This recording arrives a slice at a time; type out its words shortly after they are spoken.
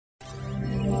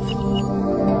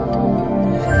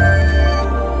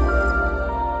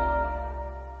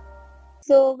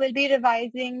So we'll be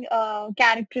revising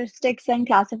characteristics and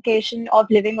classification of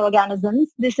living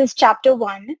organisms. This is chapter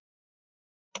 1.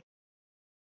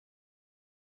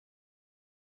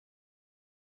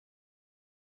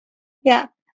 Yeah.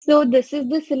 So this is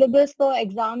the syllabus for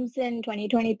exams in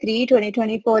 2023,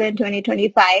 2024, and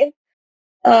 2025.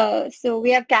 So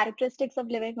we have characteristics of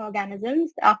living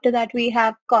organisms. After that, we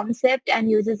have concept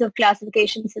and uses of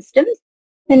classification systems.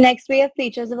 And next, we have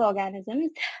features of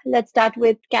organisms. Let's start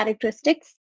with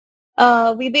characteristics.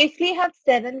 We basically have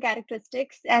 7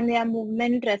 characteristics, and they are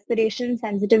movement, respiration,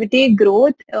 sensitivity,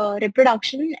 growth,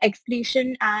 reproduction,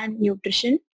 excretion, and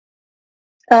nutrition.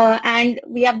 And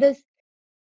we have this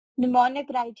mnemonic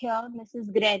right here,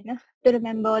 Mrs. Gren, to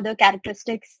remember the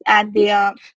characteristics and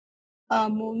their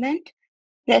movement,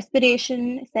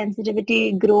 respiration,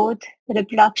 sensitivity, growth,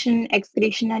 reproduction,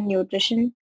 excretion, and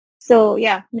nutrition. So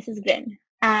yeah, Mrs. Gren.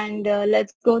 And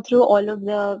let's go through all of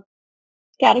the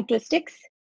characteristics.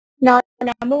 Now,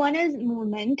 number 1 is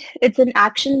movement. It's an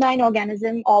action by an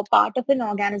organism or part of an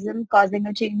organism causing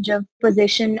a change of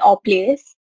position or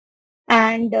place.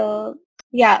 And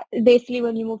yeah, basically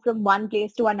when you move from one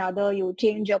place to another, you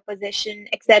change your position,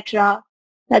 etc.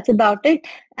 That's about it.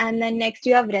 And then next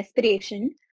you have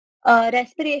respiration.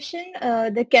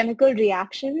 The chemical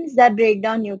reactions that break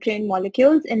down nutrient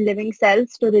molecules in living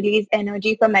cells to release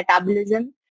energy for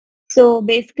metabolism. So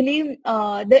basically,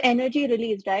 the energy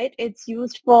released, right? It's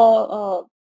used for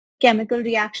chemical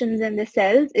reactions in the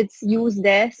cells. It's used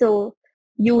there. So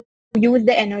you use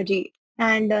the energy.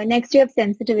 And next, you have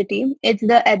sensitivity. It's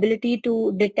the ability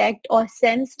to detect or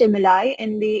sense stimuli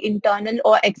in the internal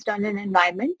or external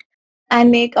environment and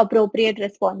make appropriate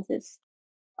responses.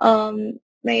 An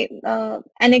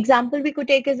example we could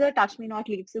take is a touch me not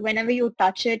leave. So whenever you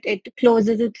touch it, it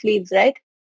closes its leaves, right?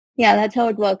 Yeah, that's how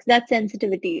it works. That's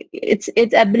sensitivity. It's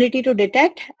ability to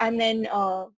detect and then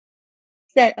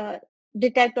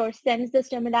detect or sense the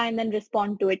stimuli and then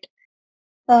respond to it.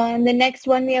 And the next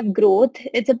one we have growth.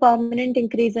 It's a permanent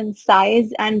increase in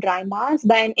size and dry mass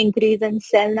by an increase in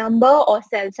cell number or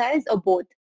cell size or both.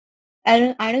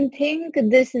 I don't think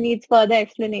this needs further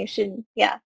explanation.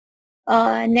 Yeah.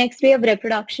 Next we have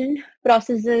reproduction,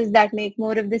 processes that make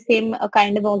more of the same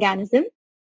kind of organism.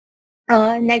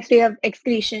 Next, we have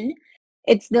excretion.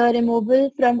 It's the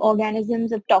removal from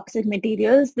organisms of toxic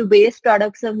materials, the waste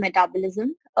products of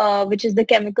metabolism, which is the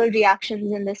chemical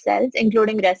reactions in the cells,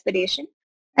 including respiration,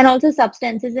 and also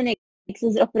substances in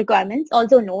excess of requirements.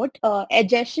 Also note,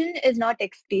 egestion is not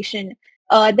excretion.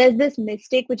 There's this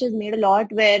mistake which is made a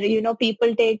lot where,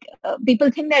 people think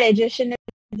that egestion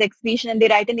is excretion and they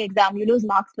write in the exam, you lose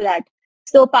marks for that.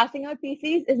 So passing out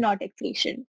feces is not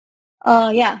excretion.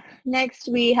 Yeah. Next,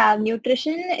 we have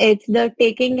nutrition. It's the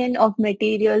taking in of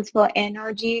materials for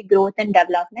energy, growth, and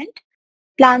development.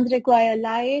 Plants require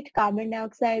light, carbon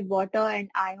dioxide, water, and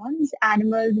ions.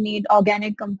 Animals need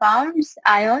organic compounds,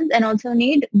 ions, and also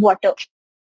need water.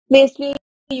 Basically,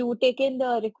 you take in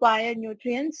the required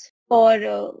nutrients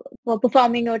for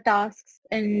performing your tasks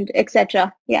and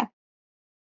etc. Yeah.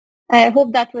 I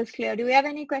hope that was clear. Do you have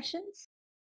any questions?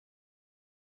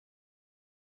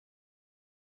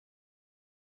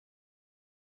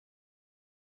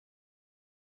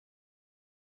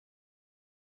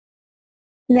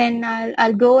 Then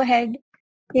I'll go ahead.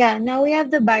 Yeah, now we have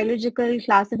the biological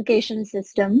classification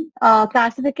system.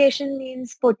 Classification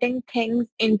means putting things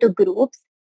into groups.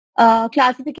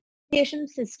 Classification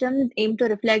systems aim to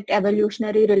reflect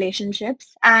evolutionary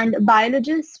relationships, and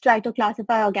biologists try to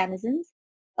classify organisms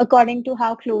according to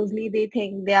how closely they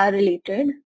think they are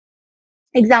related.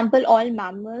 Example, all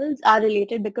mammals are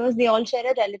related because they all share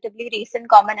a relatively recent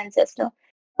common ancestor.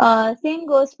 Same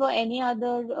goes for any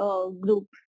other group.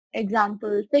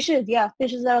 Example, fishes. Yeah,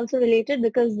 fishes are also related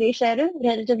because they share a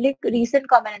relatively recent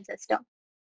common ancestor.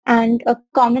 And a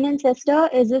common ancestor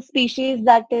is a species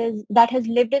that has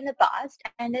lived in the past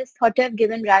and is thought to have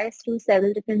given rise to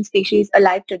several different species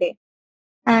alive today.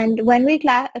 And when we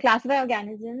classify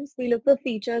organisms, we look for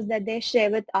features that they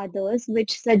share with others,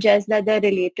 which suggests that they're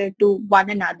related to one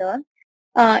another.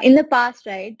 In the past,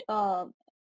 right,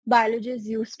 biologists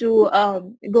used to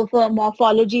go for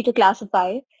morphology to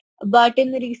classify, but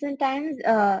in the recent times,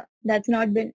 that's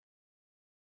not been.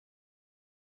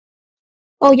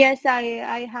 Oh yes,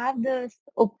 I have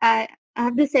I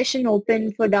have the session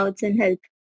open for doubts and help.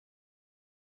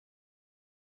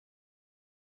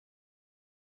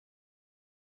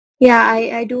 Yeah,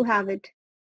 I do have it.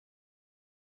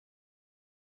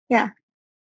 Yeah.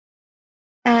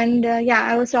 And yeah,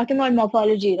 I was talking about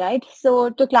morphology, right? So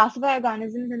to classify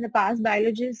organisms in the past,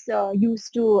 biologists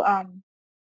used to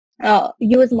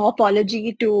use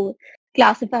morphology to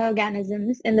classify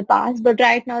organisms in the past, but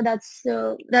right now that's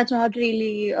not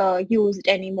really used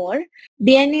anymore.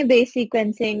 DNA-based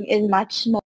sequencing is much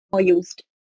more used.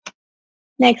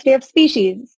 Next, we have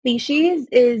species. Species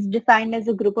is defined as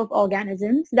a group of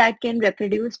organisms that can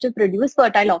reproduce to produce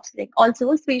fertile offspring.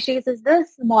 Also, species is the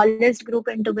smallest group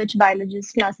into which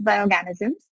biologists classify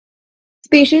organisms.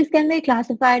 Species can be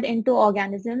classified into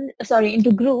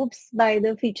into groups by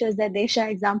the features that they share.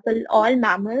 Example, all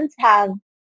mammals have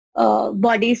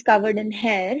bodies covered in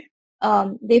hair.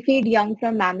 They feed young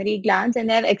from mammary glands and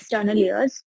they have external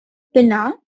ears,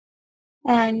 pinna,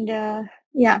 and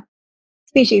yeah,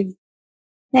 species.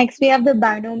 Next, we have the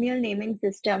binomial naming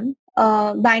system.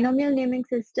 Binomial naming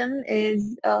system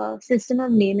is a system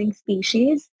of naming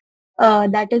species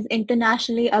that is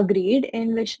internationally agreed,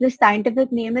 in which the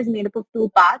scientific name is made up of two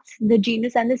parts, the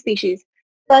genus and the species.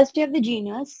 First, you have the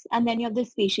genus, and then you have the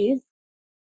species.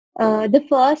 The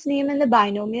first name in the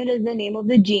binomial is the name of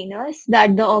the genus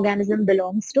that the organism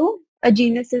belongs to. A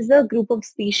genus is a group of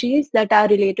species that are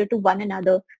related to one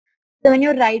another. So when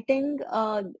you're writing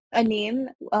a name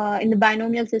in the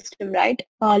binomial system, right?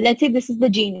 Let's say this is the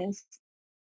genus,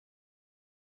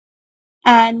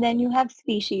 and then you have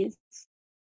species.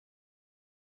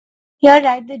 Here,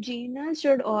 right, the genus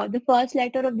should, the first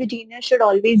letter of the genus should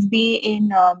always be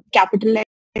in capital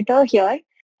letter here,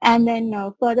 and then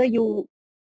further you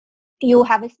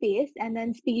have a space, and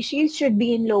then species should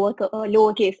be in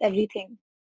lowercase everything.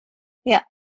 Yeah.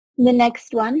 The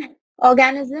next one,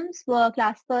 organisms were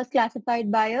first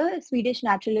classified by a Swedish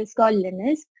naturalist called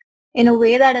Linnaeus in a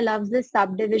way that allows the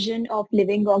subdivision of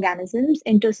living organisms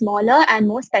into smaller and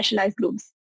more specialized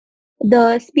groups.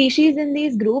 The species in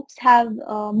these groups have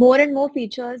more and more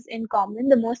features in common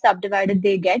the more subdivided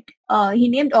they get. He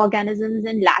named organisms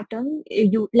in Latin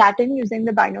using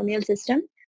the binomial system.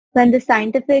 When the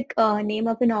scientific name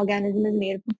of an organism is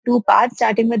made of two parts,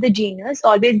 starting with the genus,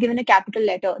 always given a capital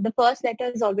letter. The first letter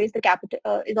is always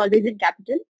is always in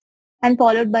capital, and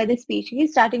followed by the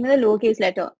species, starting with a lowercase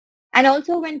letter. And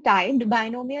also, when typed,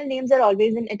 binomial names are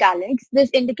always in italics. This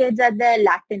indicates that they're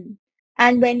Latin.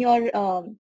 And when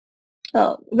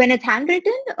it's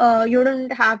handwritten, you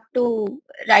don't have to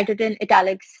write it in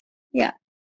italics. Yeah,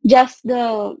 just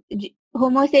the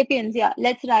Homo sapiens. Yeah,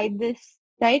 let's write this,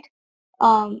 right?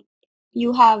 Um,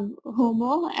 you have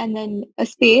Homo and then a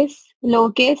space,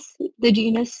 lowercase, the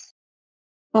genus,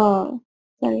 uh,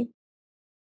 sorry,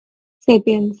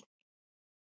 sapiens.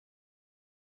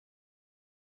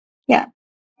 Yeah.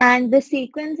 And the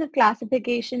sequence of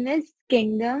classification is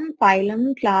kingdom,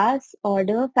 phylum, class,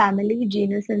 order, family,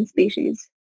 genus, and species.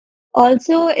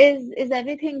 Also, is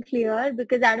everything clear?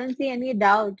 Because I don't see any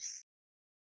doubts.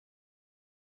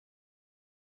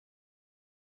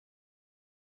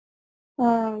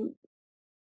 Um,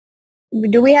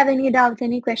 do we have any doubts,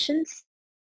 any questions?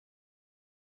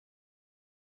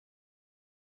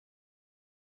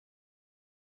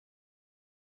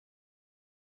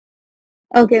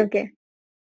 Okay, okay.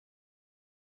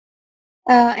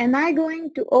 Am I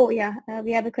going to? Oh, yeah,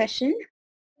 we have a question.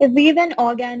 If we have an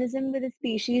organism with a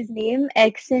species name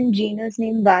X and genus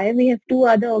name Y, we have two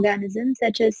other organisms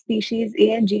such as species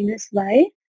A and genus Y,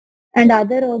 and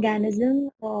other organism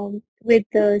with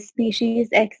species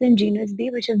X and genus B,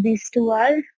 which of these two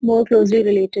are more closely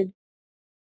related?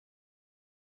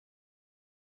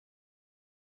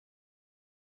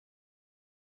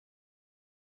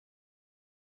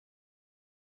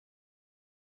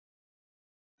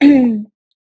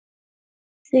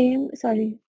 Same,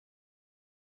 sorry.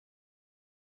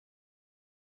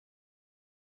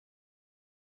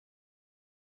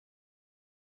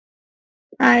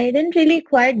 I didn't really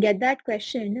quite get that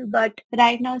question, but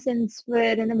right now, since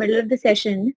we're in the middle of the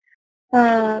session,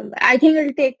 I think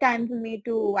it'll take time for me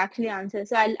to actually answer.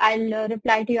 So I'll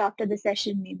reply to you after the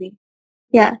session, maybe.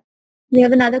 Yeah. We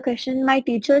have another question. My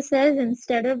teacher says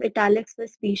instead of italics for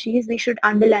species, we should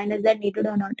underline. Is that needed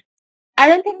or not? I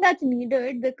don't think that's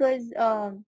needed because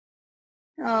I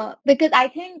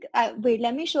think wait,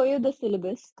 let me show you the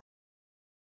syllabus.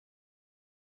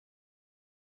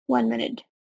 1 minute.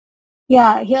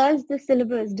 Yeah, here's the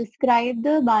syllabus. Describe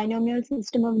the binomial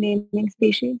system of naming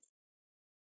species.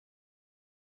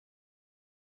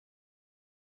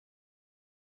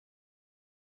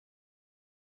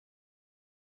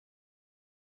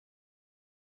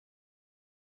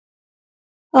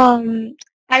 Um,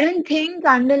 I don't think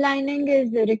underlining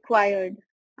is required.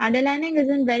 Underlining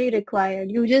isn't very required.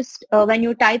 You just when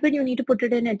you type it, you need to put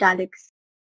it in italics.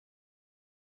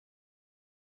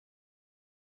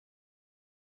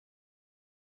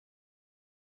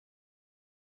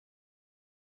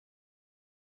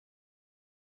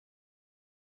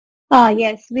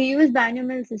 Yes, we use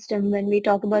binomial system when we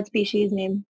talk about species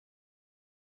name.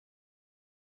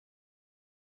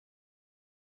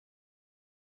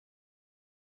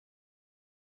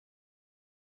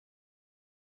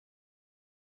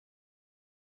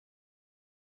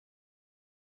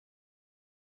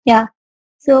 Yeah.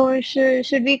 So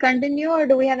should we continue or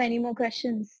do we have any more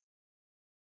questions?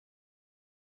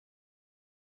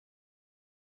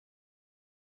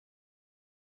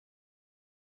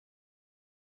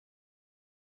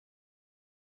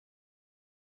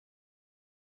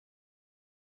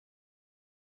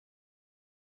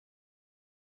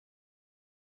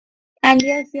 And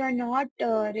yes, you are not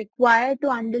required to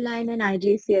underline an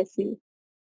IGCSE.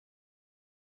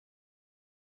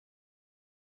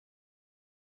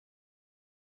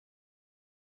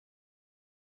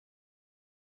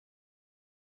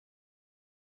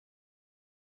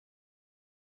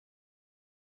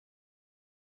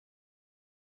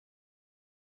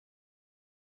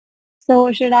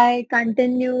 So should I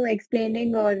continue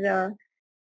explaining or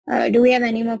do we have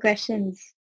any more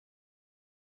questions?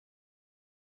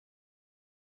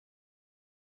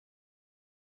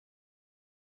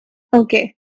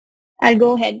 Okay, I'll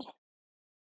go ahead.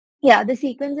 Yeah, the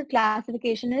sequence of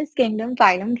classification is kingdom,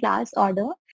 phylum, class, order,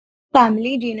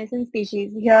 family, genus, and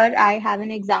species. Here I have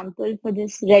an example for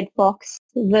this red fox,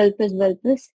 Vulpes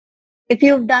vulpes. If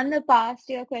you've done the past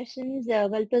year questions,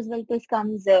 Vulpes vulpes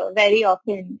comes very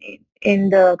often in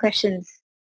the questions.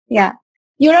 Yeah.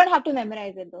 You don't have to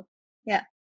memorize it though. Yeah.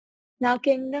 Now,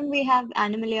 kingdom, we have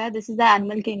Animalia. This is the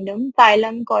animal kingdom.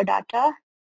 Phylum, Chordata.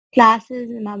 Class is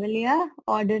Mammalia.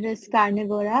 Order is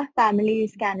Carnivora. Family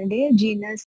is Canidae.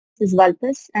 Genus is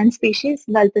Vulpes. And species,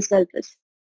 Vulpes vulpes.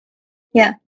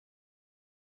 Yeah.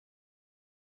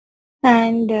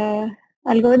 And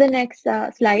I'll go to the next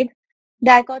slide.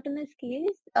 Dichotomous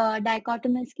keys.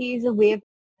 Dichotomous key is a way of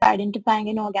identifying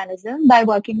an organism by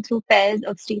working through pairs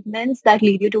of statements that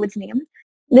lead you to its name.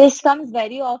 This comes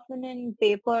very often in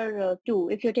paper two.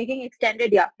 If you're taking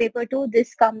extended, yeah, paper two,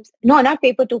 this comes, no, not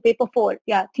paper two, paper four,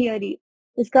 yeah, theory.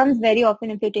 This comes very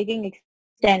often if you're taking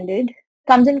extended.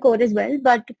 Comes in code as well,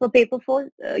 but for paper four,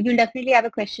 you'll definitely have a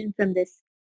question from this.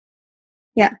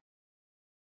 Yeah.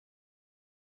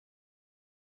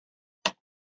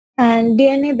 And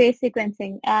DNA-based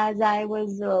sequencing, as I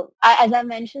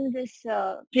mentioned this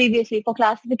previously, for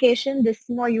classification, this is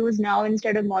more used now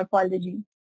instead of morphology.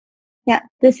 Yeah,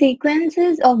 the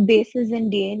sequences of bases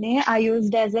in DNA are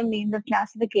used as a means of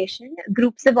classification.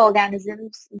 Groups of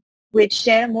organisms which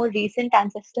share a more recent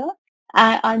ancestor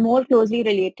are more closely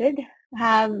related,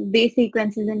 have base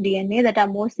sequences in DNA that are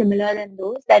more similar than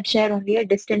those that share only a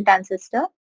distant ancestor.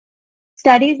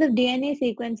 Studies of DNA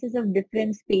sequences of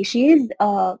different species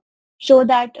show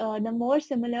that the more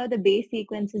similar the base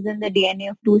sequences in the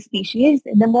DNA of two species,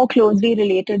 the more closely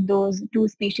related those two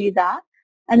species are,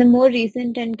 and the more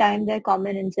recent in time their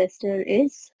common ancestor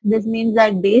is. This means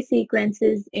that base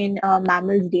sequences in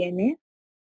mammals' DNA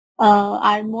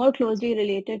are more closely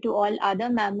related to all other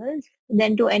mammals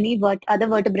than to any other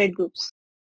vertebrate groups.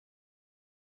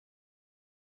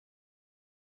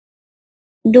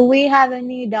 Do we have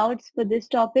any doubts for this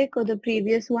topic or the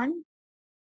previous one?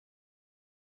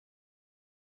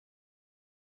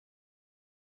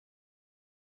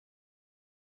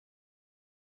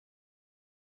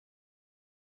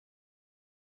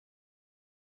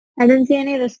 I didn't see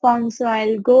any response, so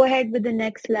I'll go ahead with the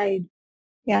next slide.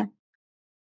 Yeah.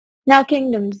 Now,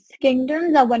 kingdoms.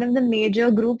 Kingdoms are one of the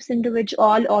major groups into which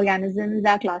all organisms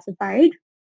are classified.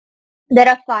 There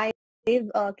are five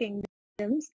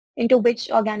kingdoms into which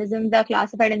organisms are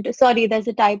classified into. Sorry, there's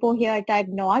a typo here. I typed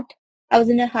not. I was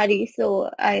in a hurry,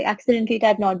 so I accidentally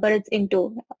typed not, but it's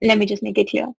into. Let me just make it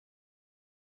clear.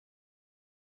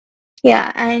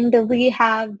 Yeah, and we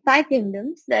have five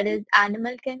kingdoms. That is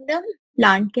animal kingdom,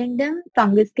 plant kingdom,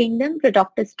 fungus kingdom,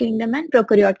 protoctus kingdom, and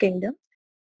prokaryote kingdom.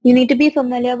 You need to be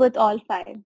familiar with all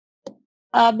five.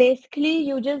 Basically,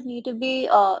 you need to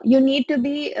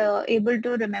be able to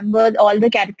remember all the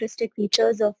characteristic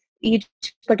features of each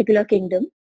particular kingdom.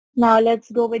 Now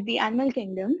let's go with the animal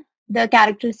kingdom. The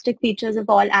characteristic features of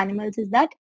all animals is that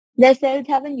their cells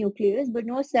have a nucleus, but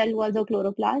no cell walls or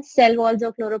chloroplasts. Cell walls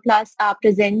or chloroplasts are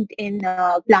present in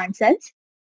plant cells.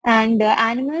 And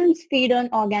animals feed on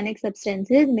organic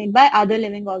substances made by other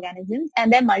living organisms,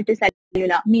 and they're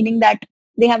multicellular, meaning that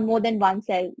they have more than one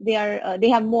cell. They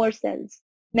have more cells,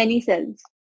 many cells.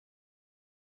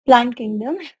 Plant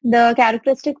kingdom. The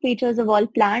characteristic features of all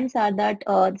plants are that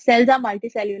cells are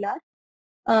multicellular.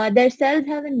 Their cells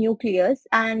have a nucleus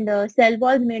and cell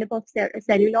walls made up of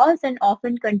cellulose and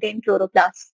often contain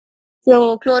chloroplasts.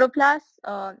 So chloroplasts,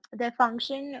 their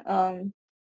function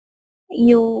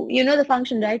You know the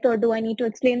function, right? Or do I need to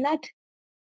explain that?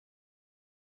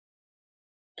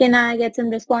 Can I get some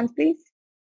response, please?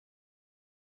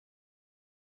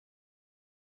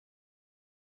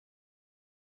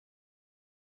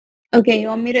 Okay, you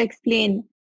want me to explain?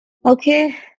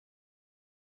 Okay,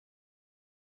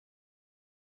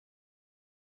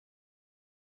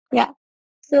 yeah.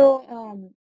 So,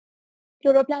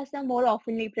 chloroplasts are more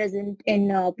oftenly present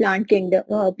in plant kingdom,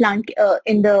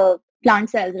 in the plant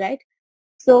cells, right?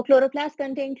 So chloroplasts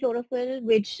contain chlorophyll,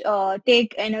 which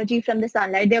take energy from the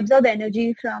sunlight. They absorb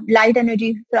energy from light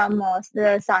energy from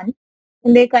the sun,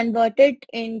 and they convert it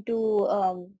into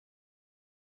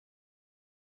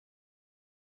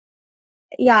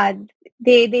yeah.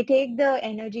 They take the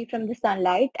energy from the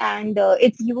sunlight, and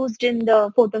it's used in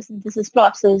the photosynthesis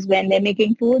process when they're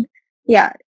making food.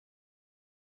 Yeah,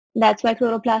 that's why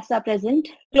chloroplasts are present.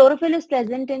 Chlorophyll is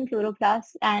present in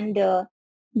chloroplasts, and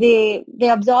they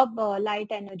absorb light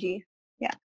energy.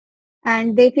 Yeah.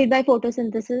 And they feed by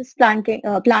photosynthesis.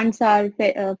 Plants are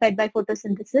fed by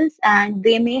photosynthesis, and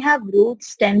they may have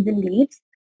roots, stems, and leaves,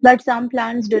 but some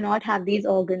plants do not have these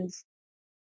organs.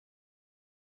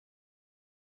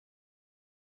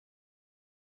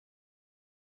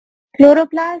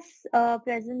 Chloroplasts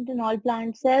present in all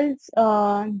plant cells.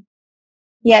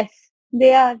 Yes,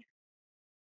 they are.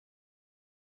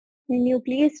 Can you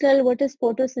please tell what is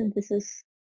photosynthesis?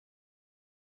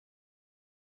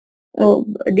 Oh,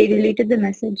 they deleted the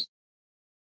message.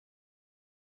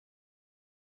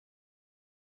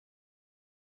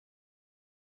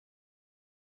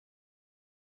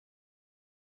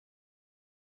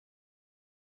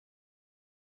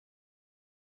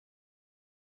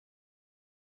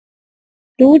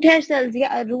 Root hair cells,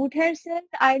 yeah, root hair cells.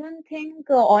 I don't think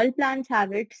all plants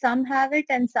have it. Some have it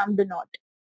and some do not.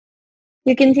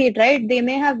 You can see it, right? They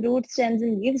may have roots, stems,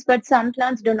 and leaves, but some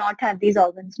plants do not have these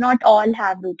organs. Not all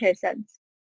have root hair cells.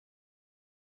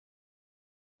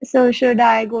 So should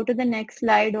I go to the next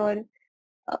slide, or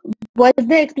uh, was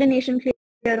the explanation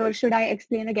clear, or should I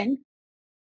explain again?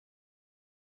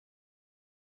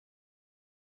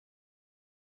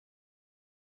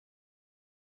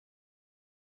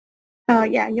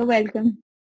 Yeah, you're welcome.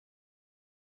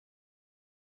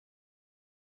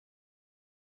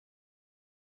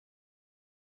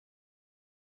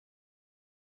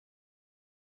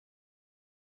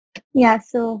 Yeah,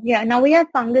 so yeah, now we have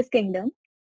fungus kingdom.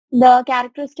 The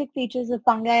characteristic features of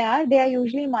fungi are they are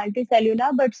usually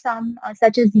multicellular, but some,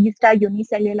 such as yeast, are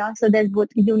unicellular. So there's both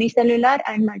unicellular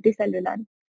and multicellular.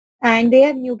 And they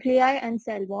have nuclei and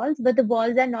cell walls, but the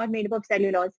walls are not made up of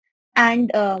cellulose.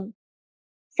 And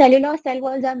cellular cell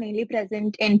walls are mainly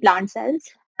present in plant cells.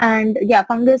 And yeah,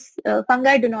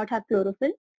 fungi do not have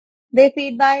chlorophyll. They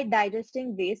feed by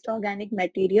digesting waste organic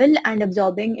material and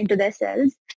absorbing into their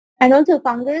cells. And also,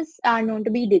 fungus are known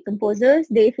to be decomposers.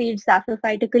 They feed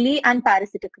saprophytically and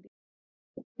parasitically.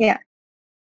 Yeah.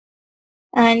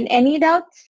 And any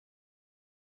doubts?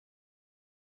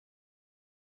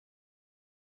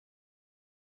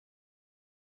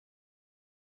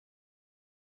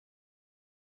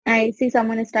 I see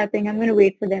someone is typing. I'm going to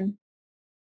wait for them.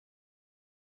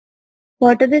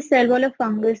 What are the cell wall of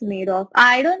fungus made of?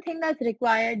 I don't think that's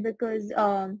required because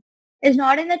it's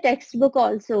not in the textbook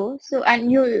also. So,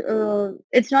 and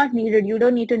it's not needed. You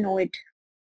don't need to know it.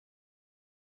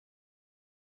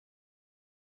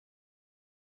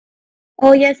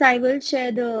 Oh, yes, I will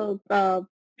share the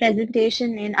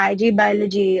presentation in IG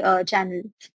Biology channel.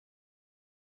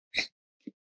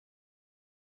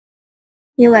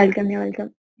 You're welcome. You're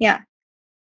welcome. Yeah.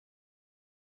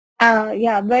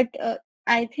 Yeah, but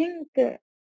I think,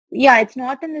 yeah, it's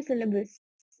not in the syllabus.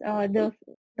 The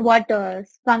what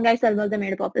fungi cell walls are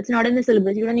made up of. It's not in the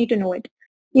syllabus. You don't need to know it.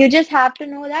 You just have to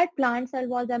know that plant cell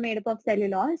walls are made up of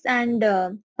cellulose and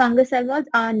fungus cell walls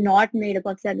are not made up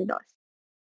of cellulose.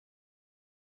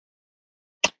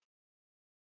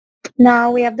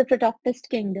 Now we have the Protoctist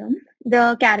kingdom.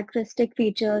 The characteristic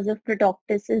features of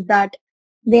Protoctist is that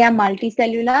they are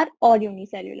multicellular or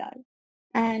unicellular.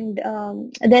 And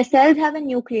their cells have a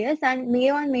nucleus and may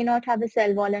or may not have a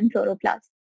cell wall and chloroplast.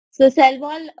 So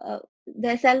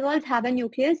their cell walls have a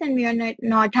nucleus and may or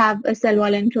not have a cell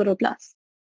wall and chloroplast.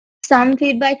 Some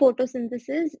feed by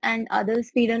photosynthesis and others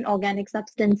feed on organic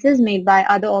substances made by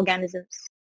other organisms.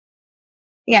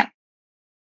 Yeah.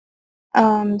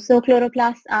 So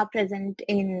chloroplasts are present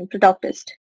in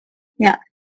Protoctist. Yeah.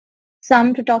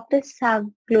 Some Protoctists have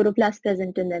chloroplasts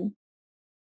present in them.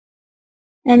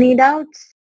 Any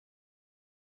doubts?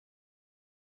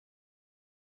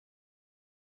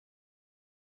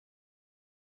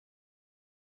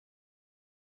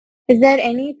 Is there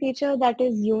any feature that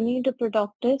is unique to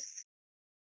Protoctis?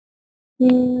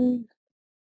 Hmm.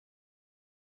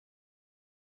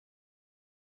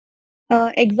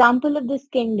 Example of this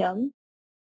kingdom.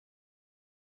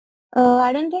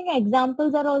 I don't think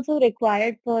examples are also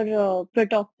required for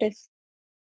Protoctus.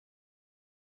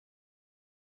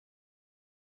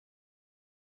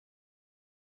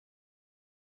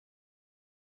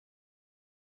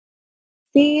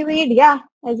 Seaweed, yeah,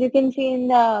 as you can see in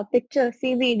the picture,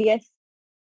 seaweed, yes.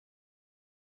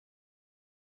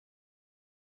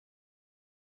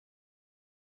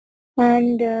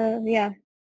 And yeah,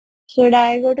 should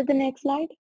I go to the next slide?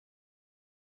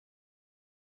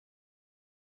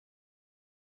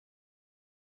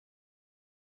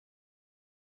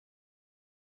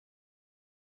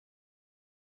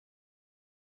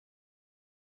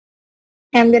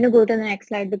 I'm going to go to the next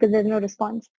slide because there's no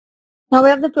response. Now we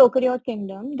have the prokaryote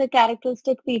kingdom. The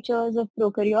characteristic features of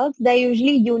prokaryotes, they're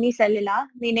usually unicellular,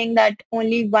 meaning that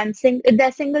only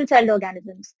they're single-celled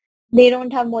organisms. They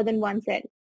don't have more than one cell.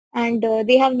 And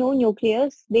they have no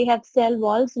nucleus. They have cell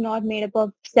walls not made up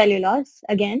of cellulose,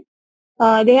 again.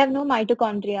 They have no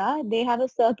mitochondria. They have a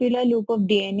circular loop of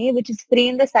DNA, which is free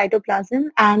in the cytoplasm,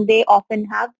 and they often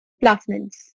have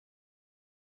plasmids.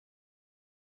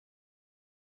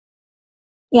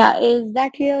 Yeah, is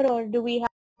that clear, or do we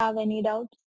have any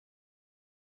doubts?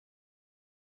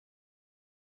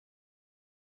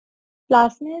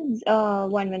 Plasmids,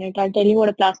 1 minute, I'll tell you what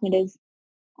a plasmid is.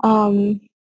 Um,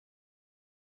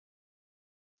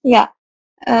 yeah,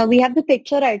 we have the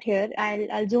picture right here.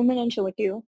 I'll zoom in and show it to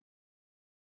you.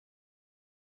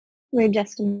 Wait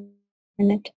just a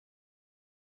minute.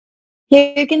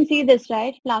 Here you can see this,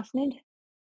 right? Plasmid.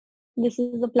 This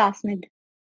is a plasmid.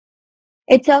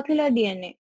 It's circular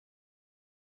DNA.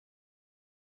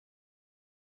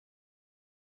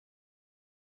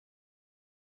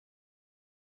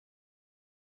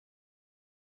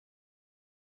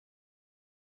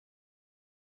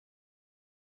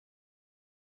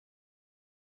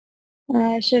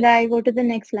 Should I go to the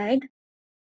next slide?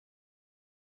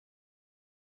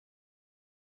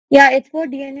 Yeah, it's for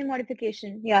DNA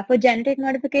modification. Yeah, for genetic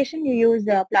modification, you use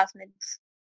plasmids.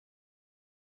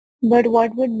 But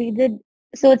what would be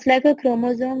so it's like a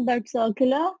chromosome but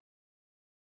circular?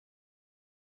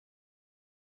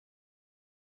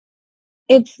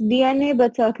 It's DNA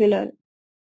but circular.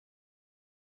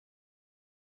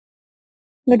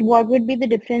 But what would be the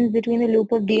difference between the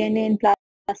loop of DNA and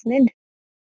plasmid?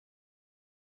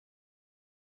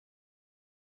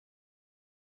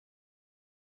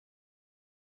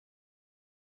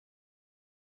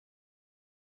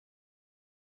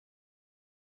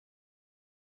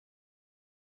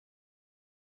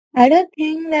 I don't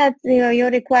think that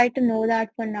you're required to know that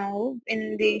for now.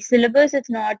 In the syllabus, it's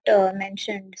not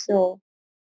mentioned. So,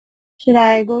 should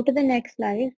I go to the next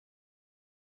slide?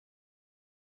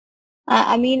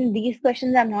 I mean, these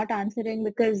questions I'm not answering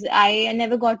because I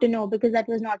never got to know because that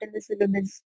was not in the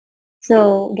syllabus.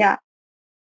 So, yeah.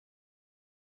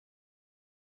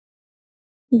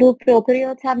 Do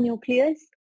prokaryotes have nucleus?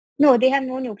 No, they have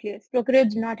no nucleus.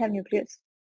 Prokaryotes do not have nucleus.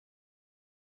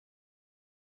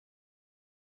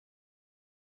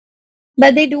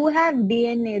 But they do have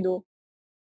DNA though.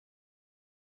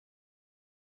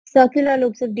 Circular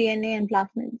loops of DNA and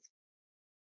plasmids.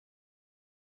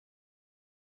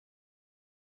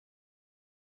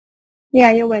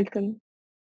 Yeah, you're welcome.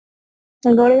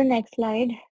 I'll go to the next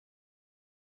slide.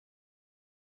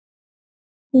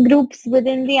 Groups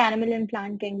within the animal and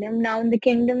plant kingdom. Now, in the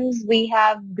kingdoms, we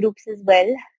have groups as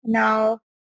well. Now,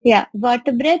 yeah,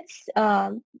 vertebrates,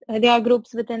 they are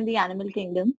groups within the animal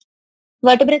kingdom.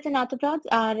 Vertebrates and arthropods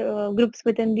are groups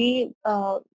within the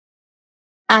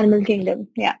animal kingdom.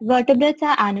 Yeah, vertebrates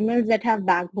are animals that have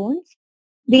backbones.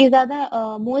 These are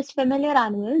the most familiar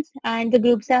animals, and the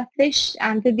groups are fish,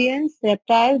 amphibians,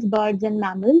 reptiles, birds, and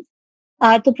mammals.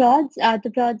 Arthropods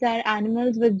are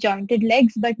animals with jointed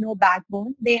legs but no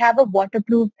backbone. They have a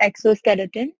waterproof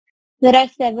exoskeleton. There are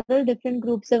several different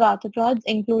groups of arthropods,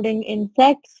 including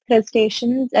insects,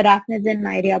 crustaceans, arachnids, and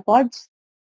myriapods.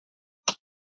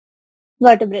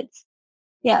 Vertebrates.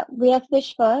 Yeah, we have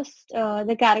fish first.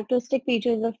 The characteristic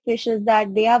features of fish is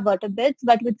that they are vertebrates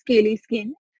but with scaly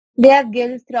skin. They have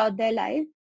gills throughout their life,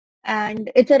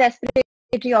 and it's a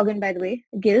respiratory organ, by the way,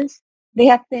 gills. They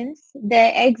have fins.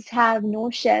 Their eggs have no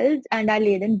shells and are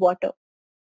laid in water.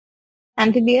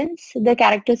 Amphibians, the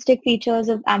characteristic features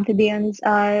of amphibians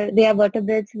are they are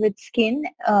vertebrates with skin,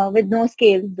 with no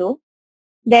scales though.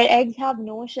 Their eggs have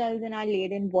no shells and are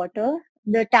laid in water.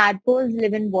 The tadpoles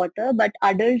live in water, but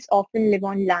adults often live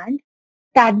on land.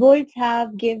 Tadpoles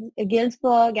have gills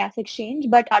for gas exchange,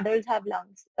 but adults have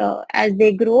lungs. As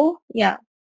they grow, yeah,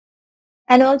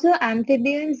 And also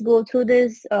amphibians go through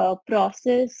this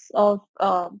process of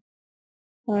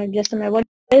just a minute,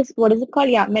 what is it called?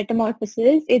 Yeah,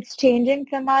 metamorphosis. It's changing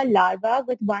from a larva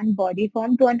with one body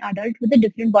form to an adult with a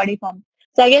different body form.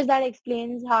 So I guess that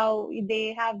explains how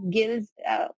they have gills.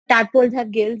 Tadpoles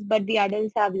have gills, but the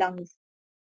adults have lungs.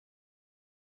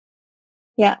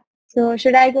 Yeah. So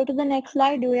should I go to the next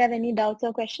slide? Do we have any doubts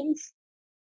or questions?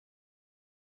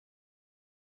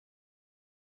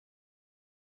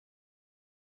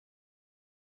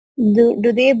 Do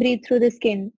they breathe through the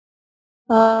skin?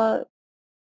 Uh,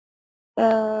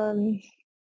 um,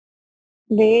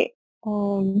 they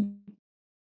I'm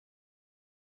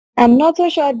not so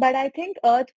sure, but I think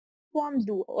earthworms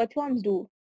do. Earthworms do.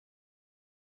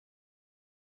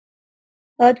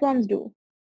 Earthworms do.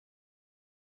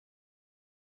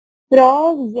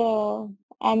 Frogs,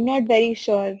 I'm not very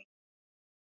sure.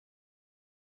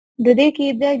 Do they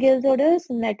keep their gills odors?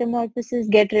 Metamorphosis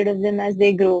get rid of them as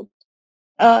they grow.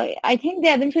 I think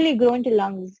they eventually grow into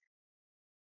lungs.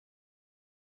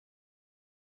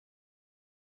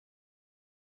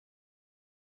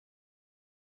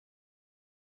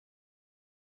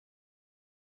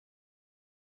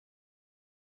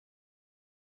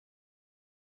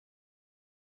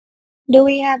 Do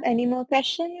we have any more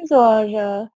questions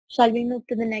or shall we move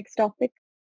to the next topic?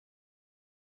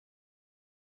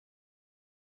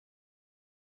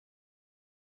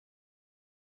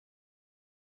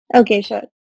 Okay, sure.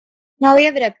 Now we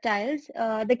have reptiles.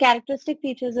 The characteristic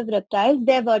features of reptiles,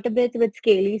 they're vertebrates with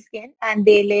scaly skin and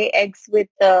they lay eggs with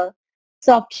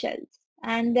soft shells.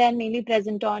 And they're mainly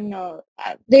present on,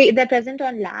 they're present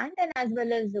on land and as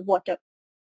well as water.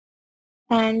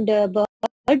 And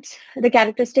birds, the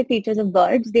characteristic features of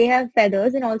birds, they have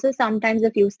feathers and also sometimes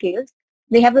a few scales.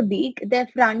 They have a beak. Their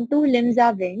front two limbs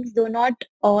are wings, though not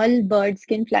all birds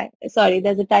can fly. Sorry,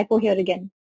 there's a typo here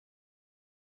again.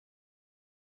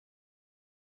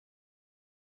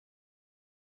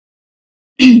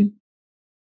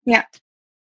 Yeah.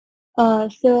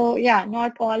 So yeah,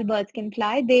 not all birds can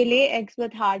fly. They lay eggs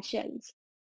with hard shells.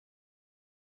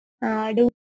 Do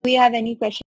we have any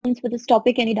questions for this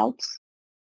topic? Any doubts?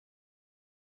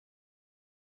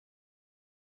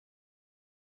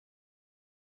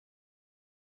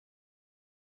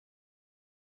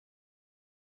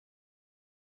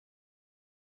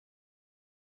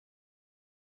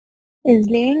 Is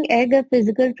laying egg a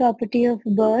physical property of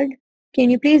a bird? Can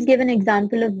you please give an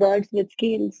example of birds with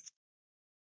scales?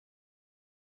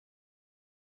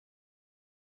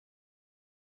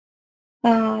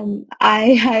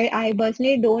 I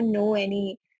personally don't know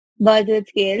any birds with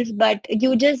scales, but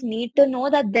you just need to know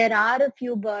that there are a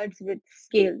few birds with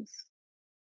scales.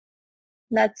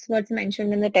 That's what's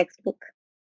mentioned in the textbook.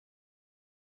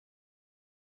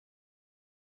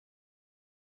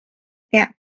 Yeah,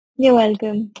 you're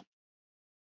welcome.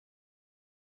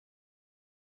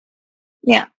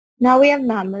 Yeah. Now we have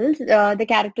mammals. The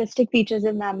characteristic features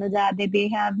of mammals are they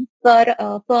have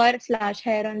fur slash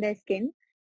hair on their skin.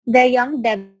 Their young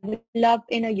develop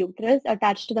in a uterus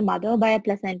attached to the mother by a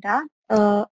placenta.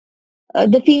 The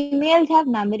females have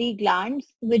mammary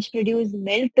glands which produce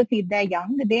milk to feed their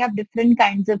young. They have different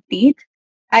kinds of teeth.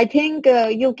 I think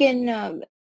you can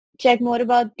check more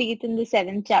about teeth in the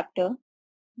seventh chapter.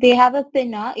 They have a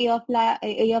pinna, ear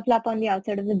flap on the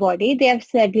outside of the body. They have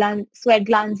sweat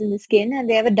glands in the skin, and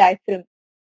they have a diaphragm.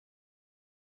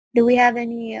 Do we have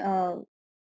any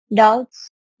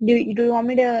doubts? Do you want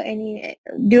me to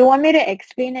do you want me to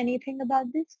explain anything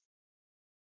about this?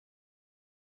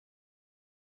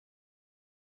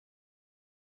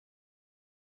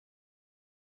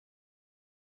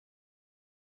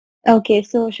 Okay,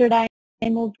 so should I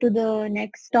move to the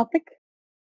next topic?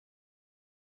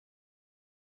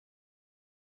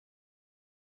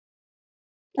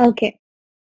 Okay.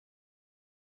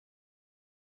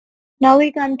 Now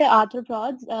we come to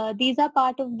arthropods. These are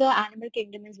part of the animal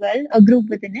kingdom as well, a group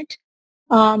within it.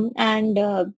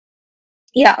 And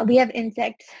yeah, we have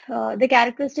insects. The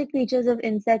characteristic features of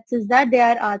insects is that they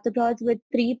are arthropods with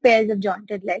three pairs of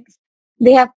jointed legs.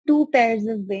 They have two pairs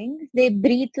of wings. They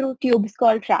breathe through tubes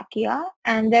called trachea,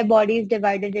 and their body is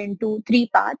divided into three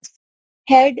parts: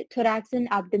 head, thorax, and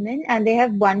abdomen, and they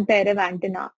have one pair of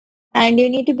antenna. And you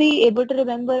need to be able to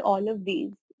remember all of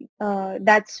these.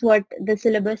 That's what the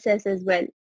syllabus says as well.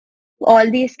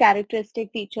 All these characteristic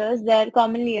features, they're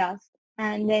commonly asked.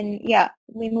 And then, yeah,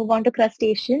 we move on to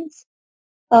crustaceans.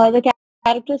 The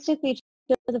characteristic features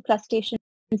of crustaceans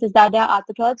is that they are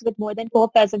arthropods with more than four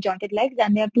pairs of jointed legs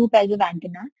and they have two pairs of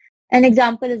antennae. An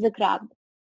example is a crab.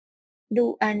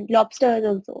 And lobsters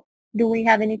also. Do we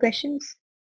have any questions?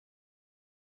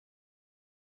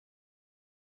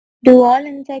 Do all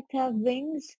insects have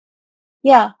wings?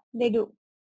 Yeah, they do.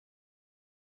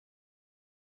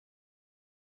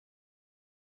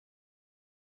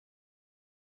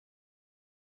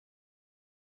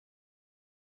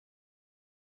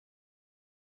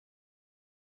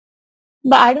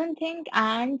 But I don't think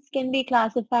ants can be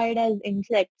classified as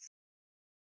insects.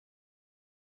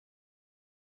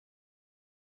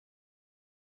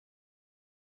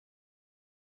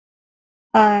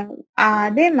 Uh,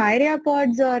 are they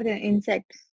myriapods or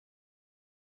insects?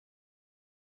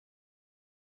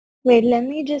 Wait, let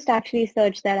me just actually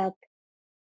search that up.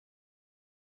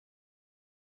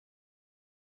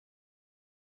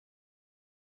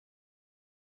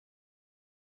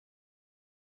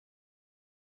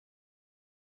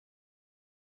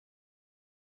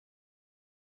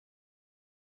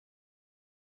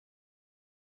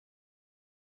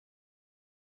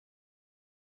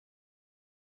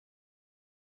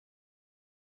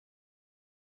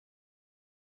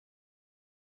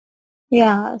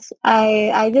 Yeah,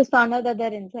 I just found out that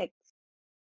they're insects.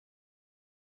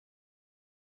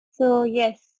 So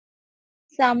yes,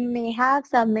 some may have,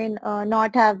 some may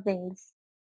not have wings.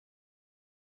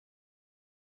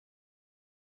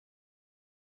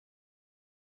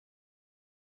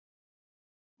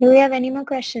 Do we have any more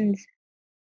questions?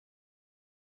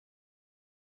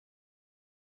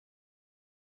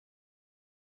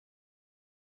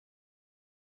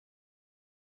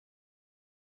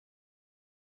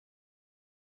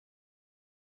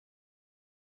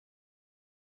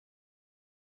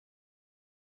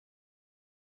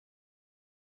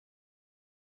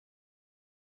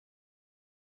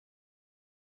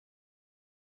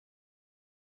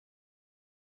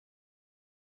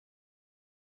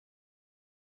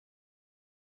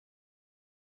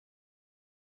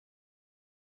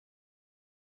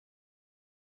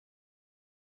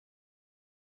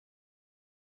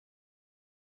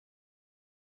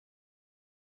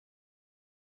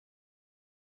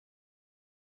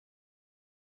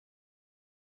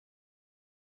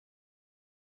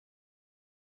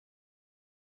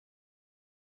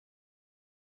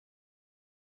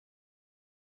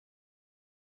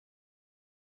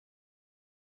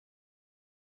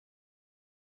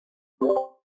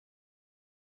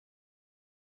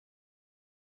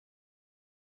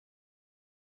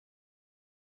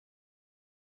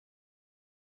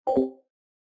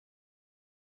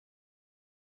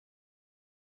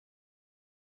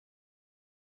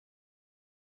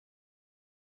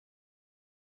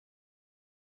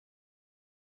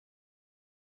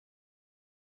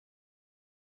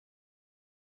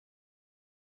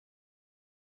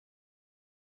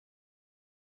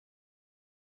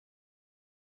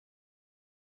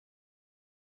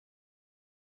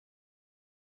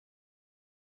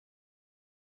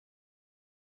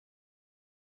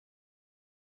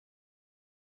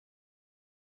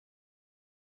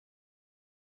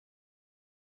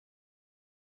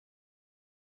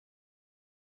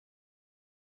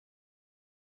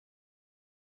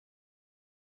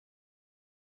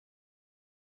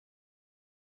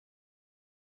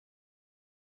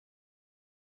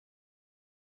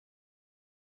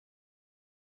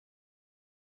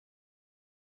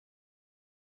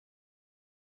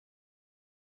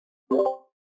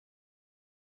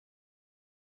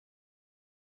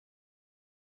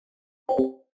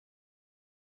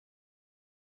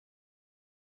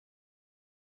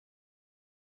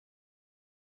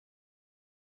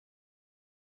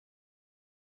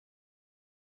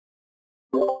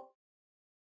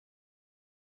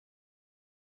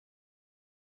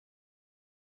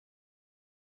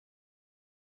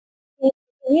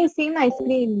 Can you see my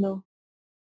screen though?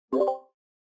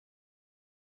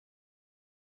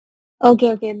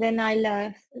 Okay, okay, then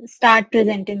I'll start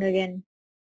presenting again.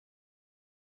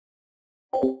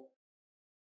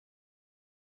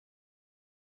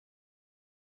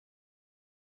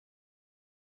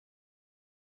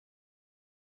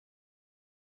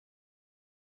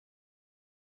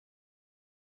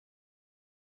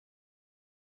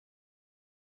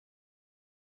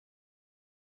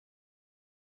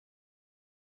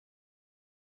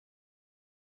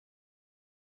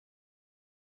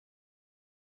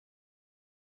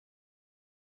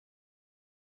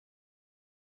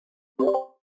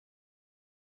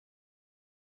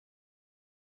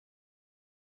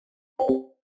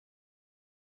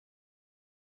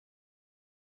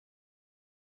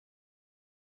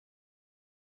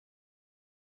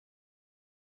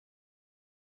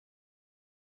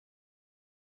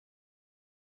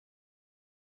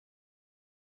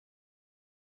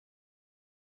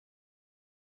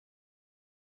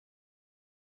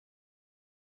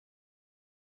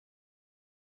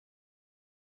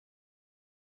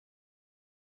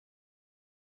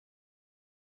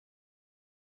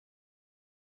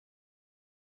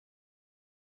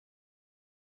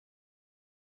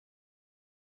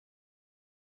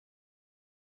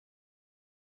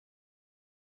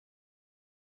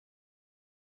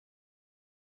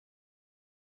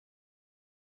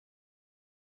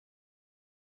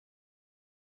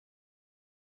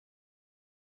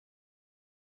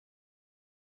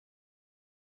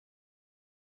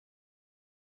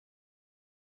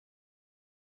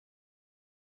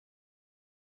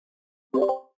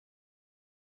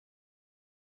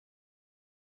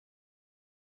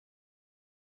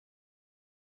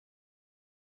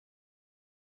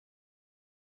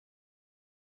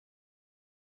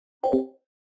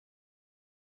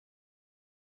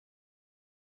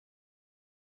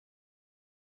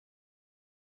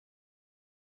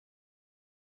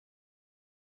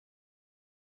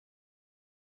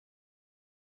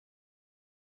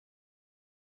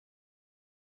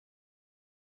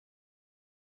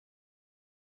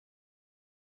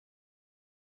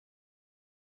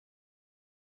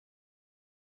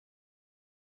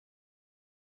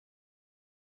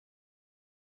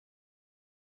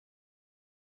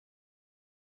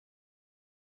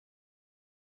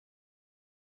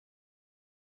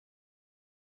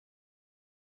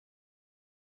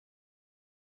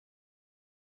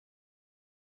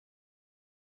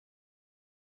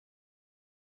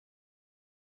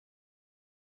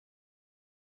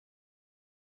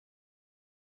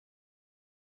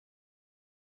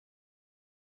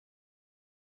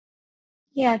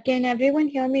 Yeah, can everyone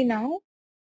hear me now?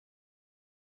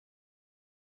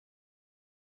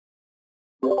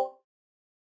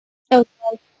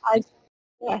 Okay, I'll,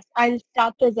 yes, I'll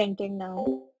start presenting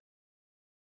now.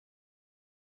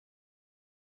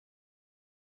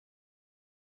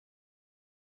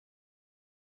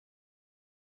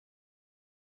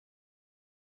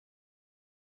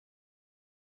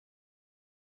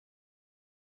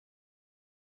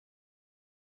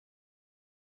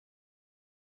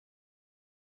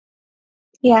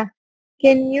 Yeah,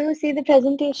 can you see the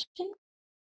presentation?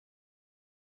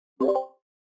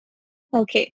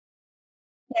 Okay,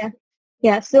 yeah.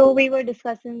 Yeah, so we were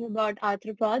discussing about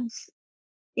arthropods.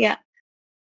 Yeah.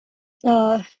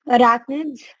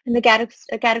 Arachnids, and the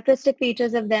characteristic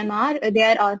features of them are they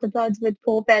are arthropods with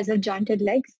 4 pairs of jointed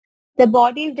legs. The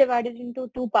body is divided into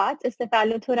 2 parts, it's the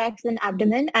phallothorax and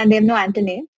abdomen, and they have no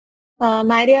antennae.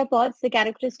 Myriapods, the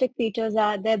characteristic features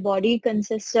are their body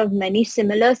consists of many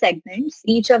similar segments.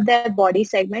 Each of their body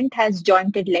segment has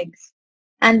jointed legs,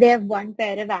 and they have 1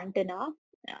 pair of antenna.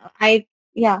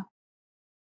 Yeah.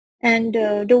 And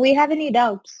do we have any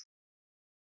doubts?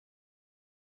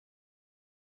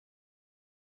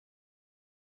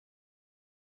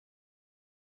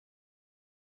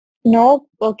 No?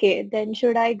 Okay, then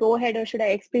should I go ahead or should I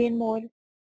explain more?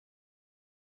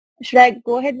 Should I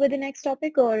go ahead with the next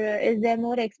topic or is there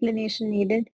more explanation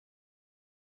needed?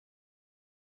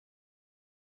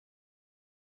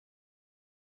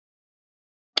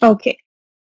 Okay.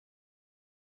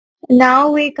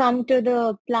 Now we come to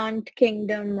the plant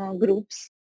kingdom groups.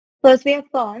 First, we have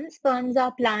ferns. Ferns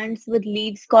are plants with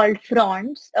leaves called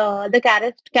fronds.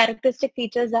 The characteristic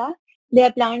features are they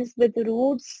are plants with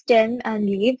roots, stem, and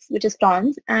leaves, which is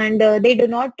fronds, and they do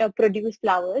not produce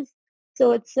flowers.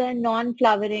 So it's a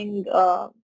non-flowering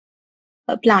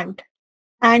plant.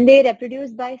 And they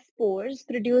reproduce by spores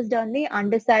produced on the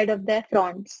underside of their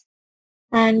fronds.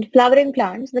 And flowering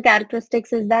plants, the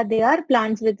characteristics is that they are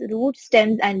plants with roots,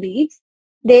 stems, and leaves.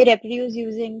 They reproduce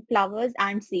using flowers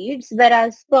and seeds,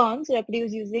 whereas ferns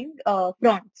reproduce using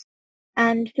fronds.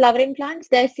 And flowering plants,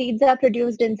 their seeds are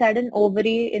produced inside an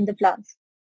ovary in the flowers.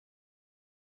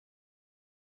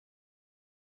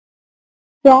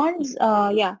 Fronds,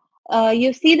 yeah.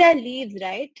 You see their leaves,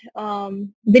 right?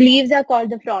 The leaves are called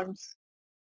the fronds.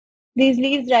 These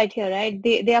leaves right here, right?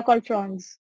 They are called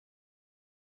fronds.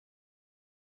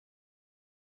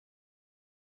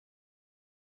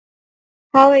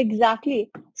 How exactly?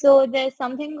 So there's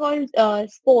something called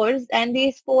spores, and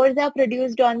these spores are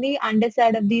produced on the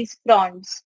underside of these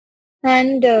fronds.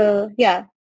 And yeah,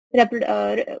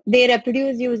 they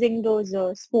reproduce using those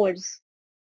spores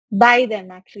by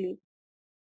them actually.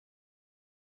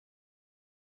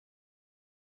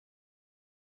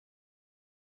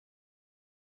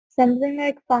 Something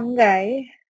like fungi,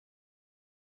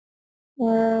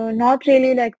 not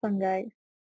really like fungi.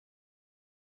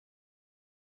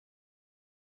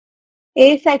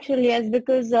 Asexual, yes,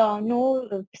 because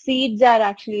no seeds are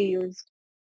actually used.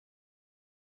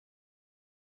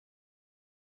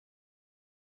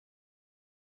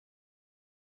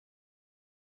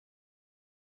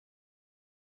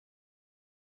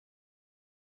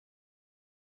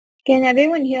 Can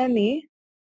everyone hear me?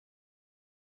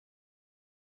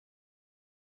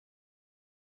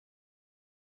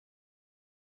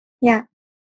 Yeah.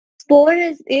 Spore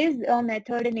is a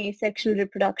method in asexual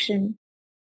reproduction.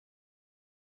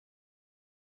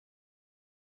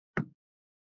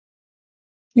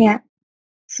 Yeah.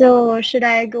 So should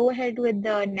I go ahead with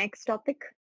the next topic?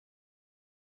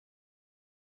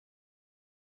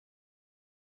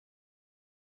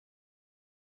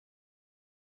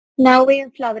 Now we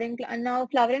have flowering plant. Now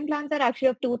flowering plants are actually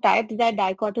of two types. They're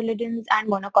dicotyledons and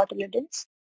monocotyledons.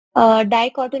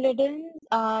 Dicotyledons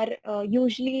are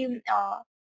usually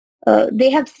they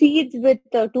have seeds with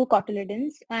two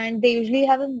cotyledons, and they usually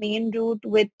have a main root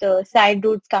with side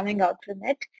roots coming out from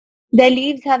it. Their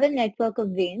leaves have a network of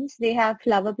veins. They have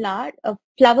flower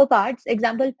parts,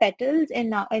 example petals in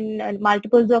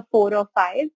multiples of four or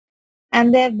five,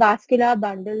 and they have vascular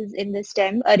bundles in the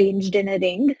stem arranged in a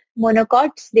ring.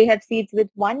 Monocots, they have seeds with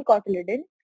one cotyledon.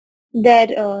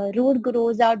 Their root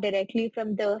grows out directly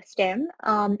from the stem,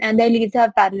 and their leaves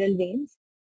have parallel veins.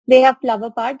 They have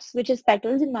flower parts, which is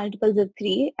petals in multiples of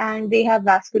three, and they have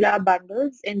vascular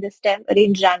bundles in the stem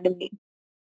arranged randomly.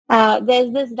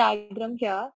 There's this diagram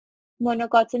here,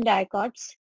 monocots and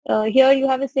dicots. Here you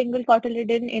have a single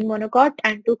cotyledon in monocot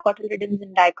and two cotyledons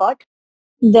in dicot.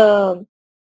 The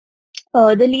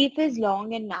the leaf is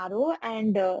long and narrow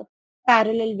and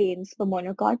parallel veins for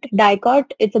monocot.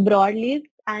 Dicot, it's a broad leaf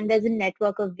and there's a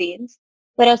network of veins.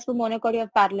 Whereas for monocot, you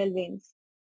have parallel veins.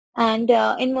 And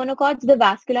in monocots, the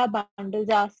vascular bundles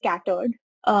are scattered.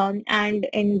 And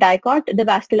in dicot, the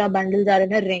vascular bundles are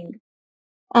in a ring.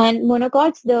 And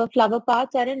monocots, the flower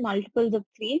parts are in multiples of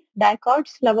three.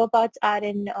 Dicots, floral parts are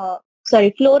in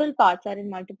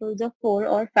multiples of four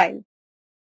or five.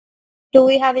 Do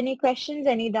we have any questions,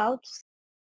 any doubts?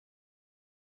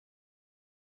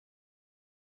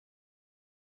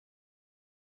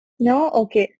 No?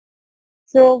 Okay.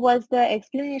 So was the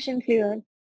explanation clear?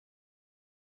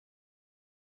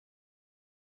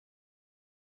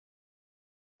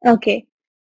 Okay.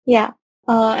 Yeah.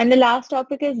 And the last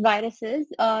topic is viruses.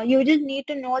 You just need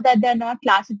to know that they're not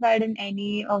classified in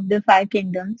any of the five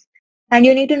kingdoms. And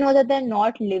you need to know that they're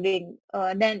not living.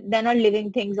 They're not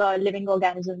living things or living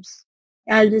organisms.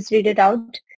 I'll just read it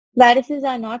out. Viruses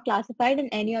are not classified in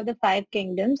any of the five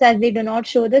kingdoms as they do not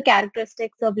show the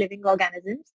characteristics of living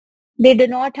organisms. They do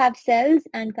not have cells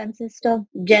and consist of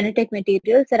genetic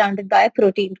material surrounded by a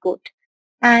protein coat.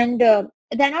 And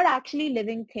they're not actually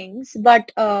living things,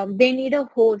 but they need a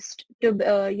host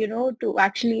to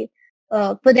actually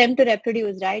for them to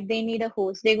reproduce, right? They need a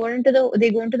host. They go into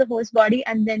the host body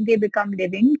and then they become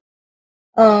living.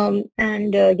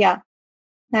 And yeah,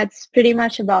 that's pretty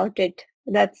much about it.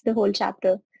 That's the whole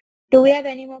chapter. Do we have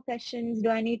any more questions? Do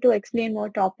I need to explain more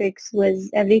topics?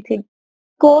 Was everything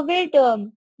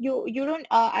COVID? You don't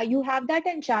you have that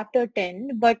in chapter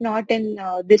 10, but not in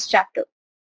this chapter.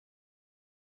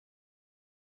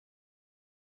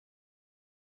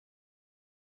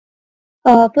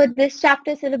 For this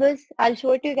chapter syllabus, I'll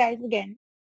show it to you guys again.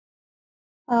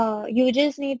 You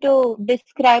just need to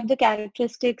describe the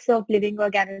characteristics of living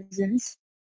organisms.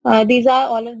 These are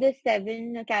all of the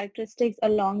seven characteristics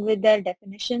along with their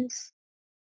definitions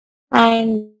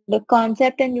and the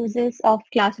concept and uses of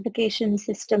classification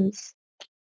systems.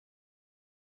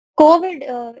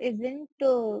 COVID isn't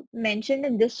mentioned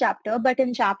in this chapter, but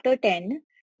in chapter 10,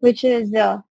 which is,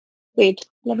 wait,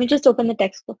 let me just open the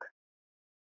textbook.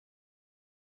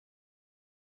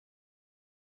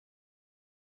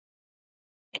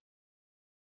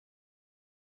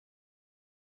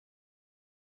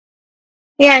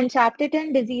 Yeah, in chapter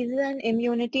 10, diseases and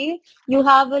immunity, you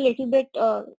have a little bit,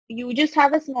 you just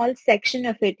have a small section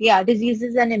of it. Yeah,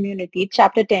 diseases and immunity,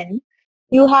 chapter 10.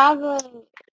 You have,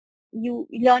 you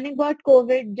learning about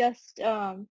COVID, just,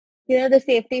 the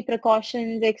safety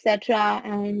precautions, etc.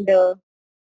 And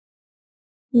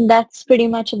that's pretty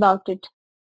much about it.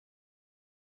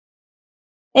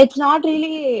 It's not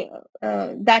really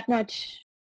that much.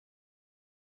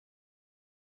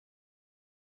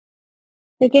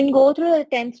 You can go through the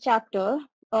 10th chapter.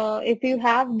 If you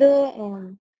have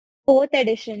the fourth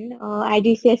edition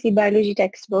IGCSE biology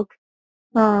textbook,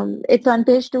 it's on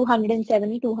page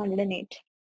 207, 208.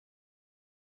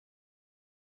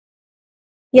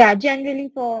 General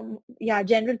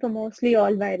for mostly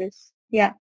all virus.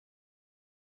 Yeah.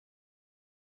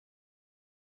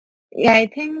 Yeah, I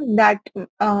think that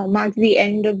marks the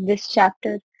end of this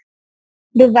chapter.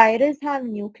 Do virus have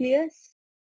nucleus?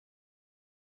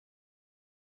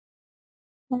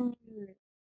 Hmm,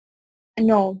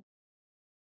 no.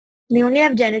 They only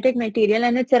have genetic material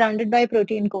and it's surrounded by a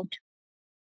protein coat.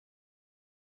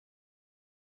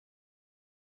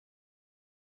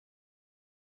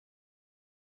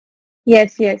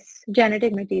 Yes, yes,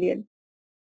 genetic material.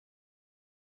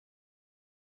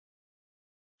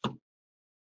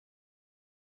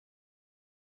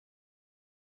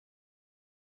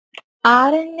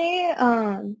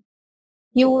 RNA,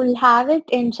 you will have it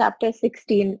in chapter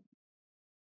 16.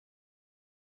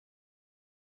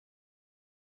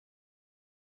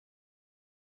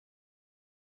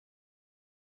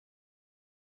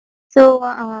 So,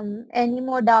 any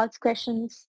more doubts,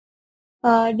 questions?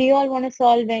 Do you all want to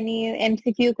solve any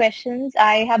MCQ questions?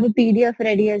 I have a PDF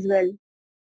ready as well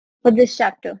for this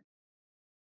chapter.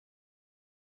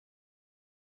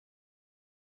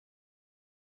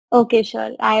 Okay,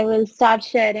 sure. I will start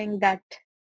sharing that.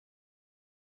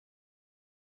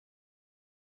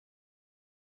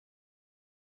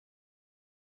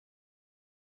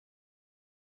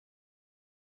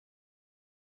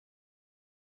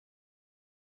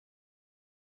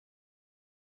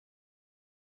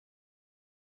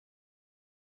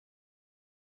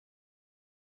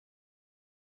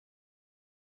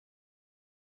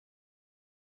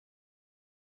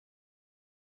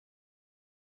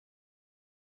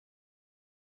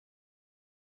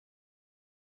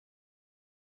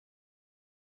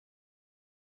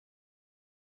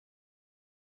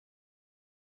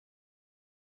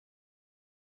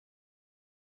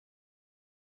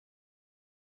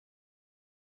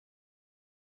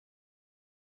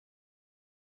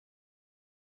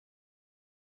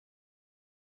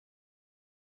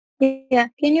 Yeah,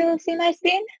 can you see my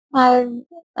screen? I've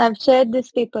I've shared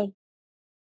this paper.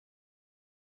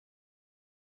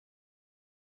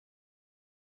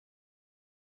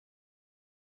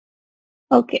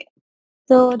 Okay.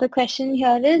 So the question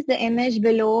here is the image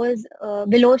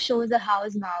below shows a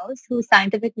house mouse whose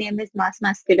scientific name is Mus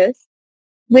musculus.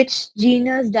 Which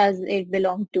genus does it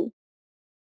belong to?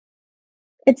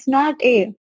 It's not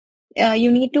A.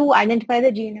 You need to identify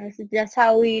the genus. It's just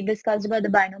how we discussed about the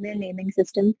binomial naming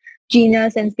system,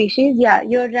 genus and species. Yeah,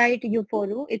 you're right,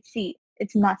 Euphoru. It's C.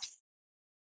 It's mus.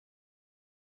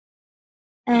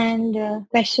 And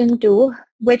question 2,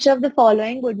 which of the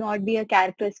following would not be a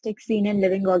characteristic seen in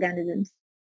living organisms?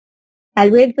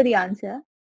 I'll wait for the answer.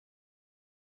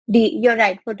 D, you're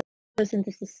right,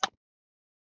 photosynthesis.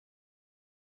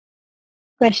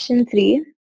 Question 3,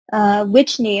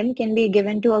 which name can be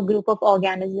given to a group of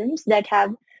organisms that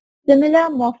have similar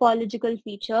morphological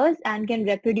features and can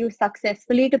reproduce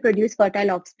successfully to produce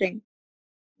fertile offspring?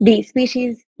 D,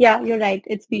 species. Yeah, you're right,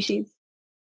 it's species.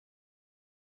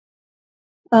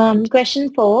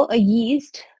 Question 4, a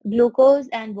yeast, glucose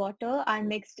and water are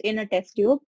mixed in a test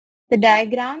tube. The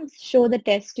diagrams show the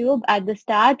test tube at the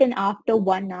start and after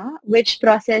 1 hour. Which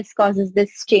process causes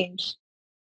this change?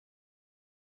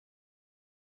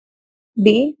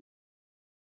 B.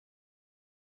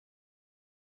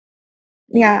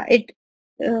 Yeah,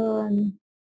 um,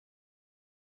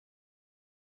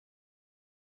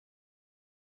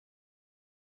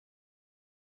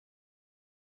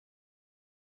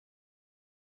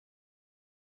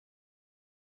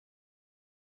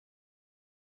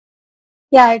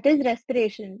 yeah, it is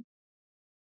respiration.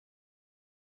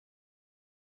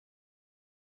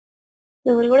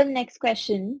 So we'll go to the next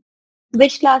question.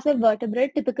 Which class of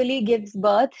vertebrate typically gives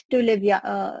birth to live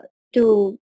young?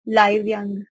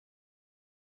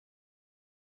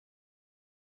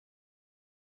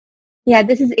 Yeah,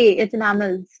 this is A. It's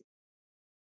mammals.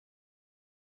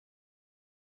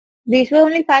 These were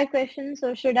only 5 questions,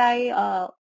 so do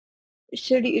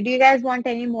you guys want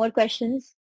any more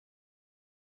questions?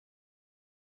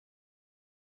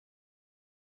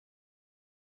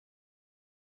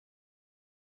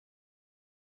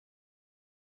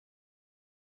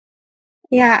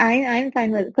 Yeah, I'm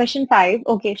fine with question 5.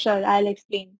 Okay, sure, I'll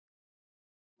explain.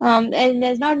 And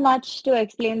there's not much to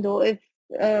explain though. If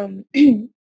um,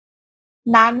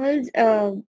 mammals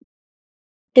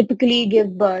typically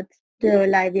give birth to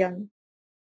live young.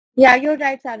 Yeah, you're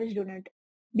right, Savage Donut.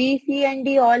 B, C, and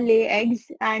D all lay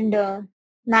eggs, and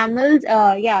mammals,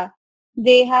 yeah,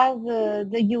 they have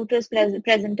the uterus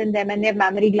present in them, and they have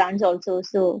mammary glands also.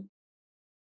 So,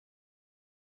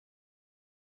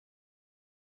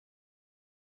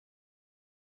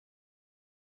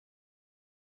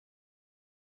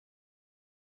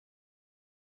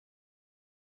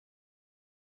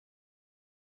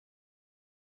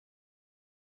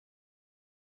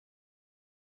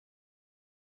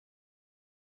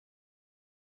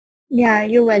 yeah,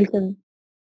 you're welcome.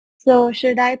 So,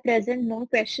 should I present more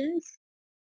questions?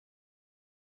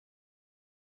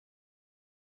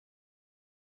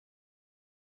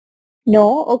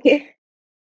 No? Okay.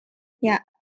 Yeah,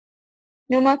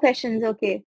 no more questions.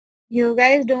 Okay. You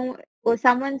guys don't, oh,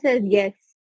 someone says yes.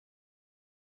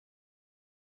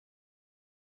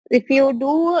 If you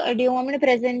do you want me to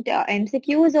present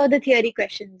MCQs or the theory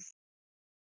questions?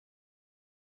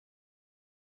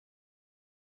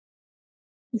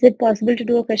 Is it possible to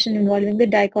do a question involving the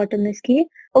dichotomous key?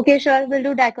 Okay, sure, we'll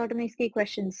do dichotomous key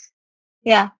questions.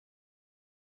 Yeah.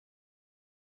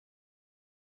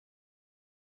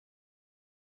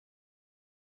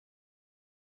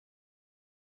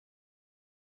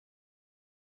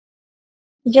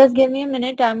 Just give me a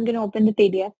minute. I'm going to open the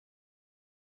PDF.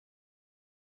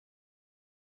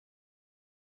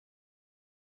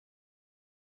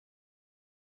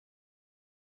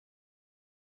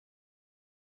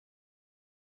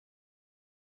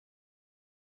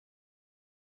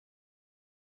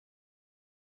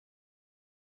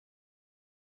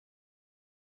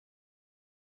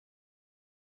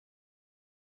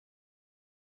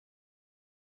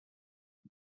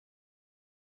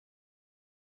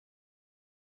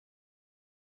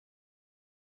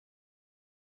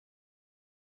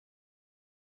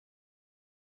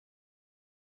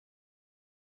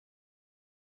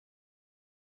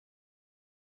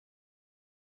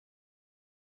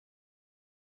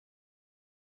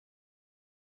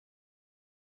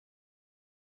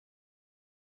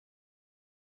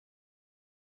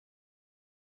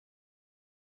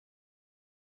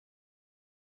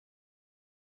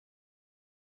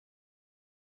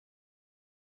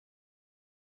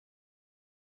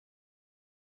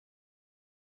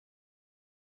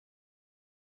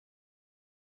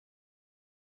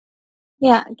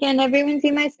 Yeah, can everyone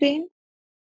see my screen?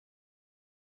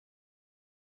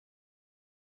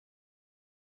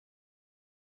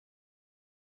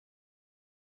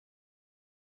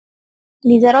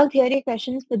 These are all theory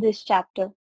questions for this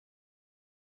chapter.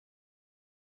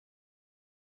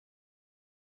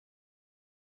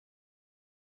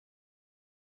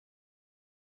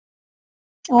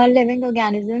 All living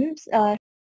organisms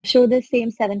show the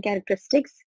same 7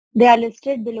 characteristics. They are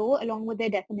listed below along with their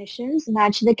definitions.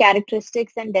 Match the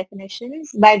characteristics and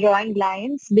definitions by drawing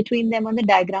lines between them on the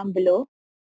diagram below.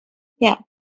 Yeah.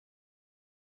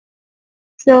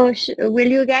 So will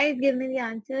you guys give me the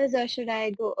answers or should I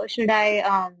go or should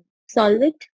I solve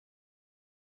it?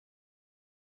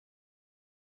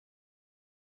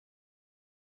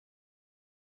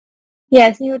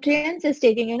 Yes, nutrients is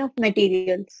taking in of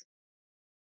materials.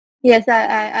 Yes,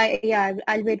 yeah,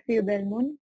 I'll wait for you,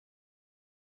 Belmoon.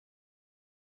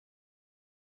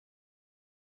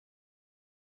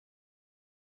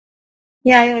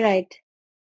 Yeah, you're right.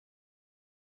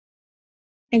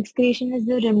 Excretion is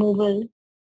the removal.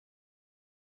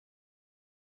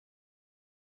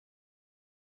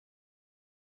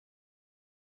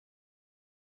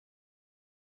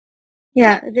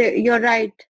 Yeah, you're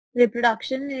right.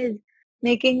 Reproduction is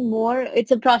making more,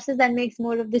 it's a process that makes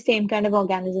more of the same kind of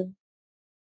organism.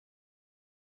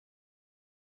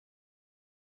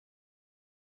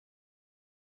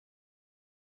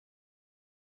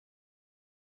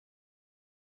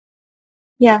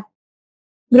 Yeah.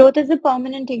 Growth is a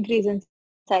permanent increase in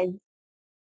size.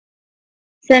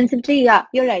 Sensitivity, yeah,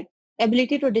 you're right.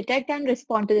 Ability to detect and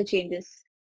respond to the changes.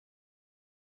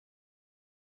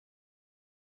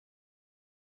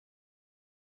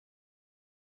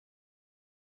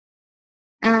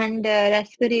 And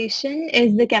respiration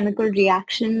is the chemical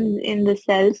reactions in the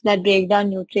cells that break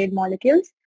down nutrient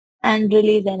molecules and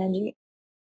release energy.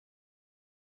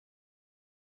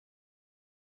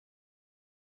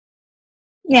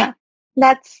 Yeah,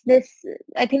 that's this.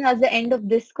 I think that's the end of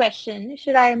this question.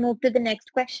 Should I move to the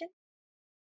next question?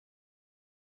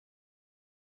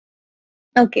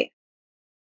 Okay.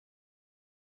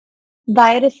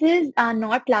 Viruses are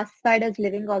not classified as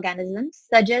living organisms,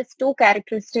 suggest 2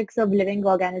 characteristics of living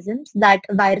organisms that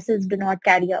viruses do not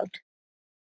carry out.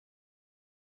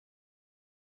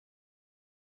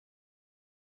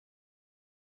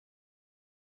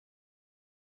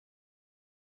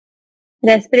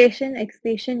 Respiration,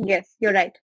 excretion, yes, you're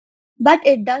right. But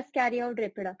it does carry out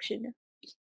reproduction.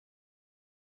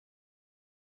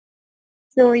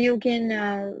 So you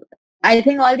can, I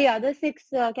think all the other 6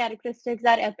 characteristics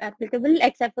are applicable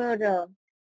except for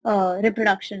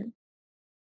reproduction.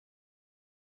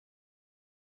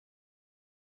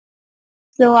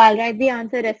 So I'll write the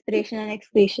answer respiration and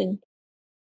excretion.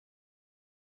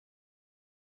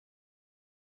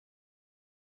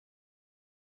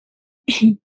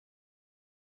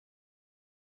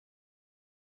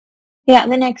 Yeah,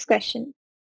 the next question.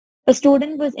 A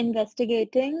student was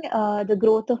investigating the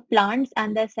growth of plants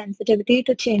and their sensitivity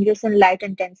to changes in light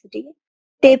intensity.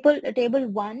 Table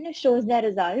 1 shows the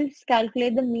results.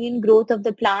 Calculate the mean growth of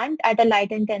the plant at a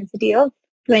light intensity of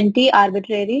 20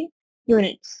 arbitrary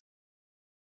units.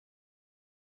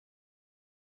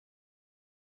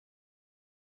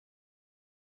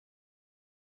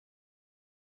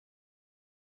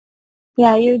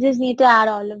 Yeah, you just need to add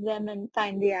all of them and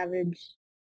find the average.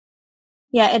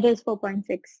 Yeah, it is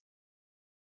 4.6.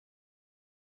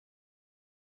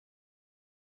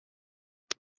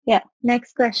 Yeah,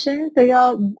 next question. So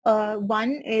your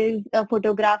one is a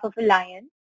photograph of a lion.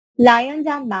 Lions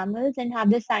are mammals and have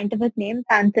the scientific name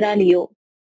Panthera leo.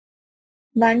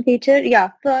 One feature,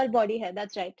 yeah, fur body hair,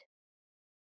 that's right.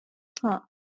 Huh.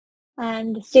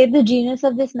 And state the genus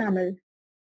of this mammal.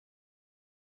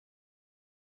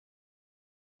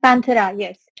 Panthera,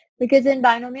 yes. Because in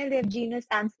binomial we have genus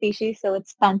and species, so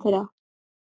it's Panthera.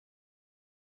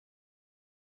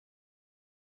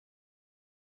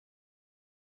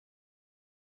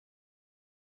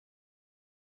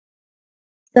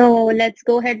 So let's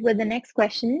go ahead with the next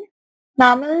question.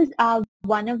 Mammals are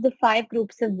one of the five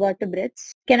groups of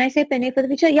vertebrates. Can I say penny for the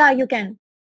feature? Yeah, you can.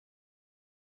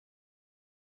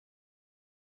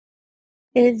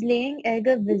 Is laying egg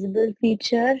a visible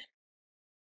feature?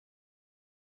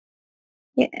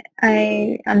 Yeah,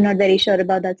 I'm not very sure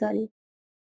about that, sorry.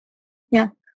 Yeah.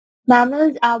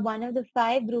 Mammals are one of the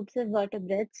five groups of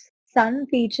vertebrates. Some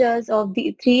features of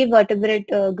the three vertebrate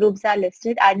groups are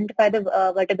listed. Identify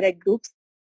the vertebrate groups.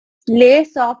 Lay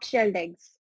soft-shelled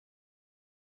eggs.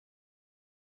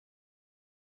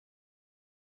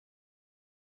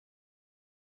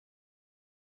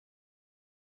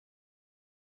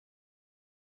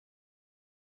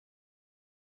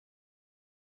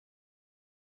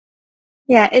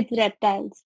 Yeah, it's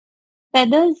reptiles.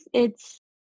 Feathers, it's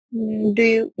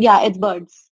yeah, it's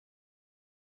birds.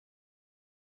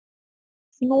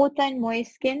 Smooth and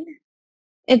moist skin,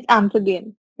 it's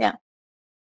amphibian. Yeah.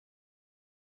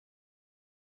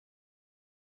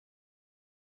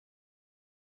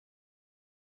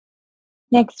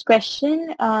 Next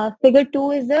question. Figure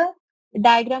 2 is a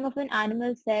diagram of an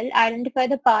animal cell. Identify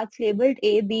the parts labeled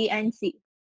A, B, and C.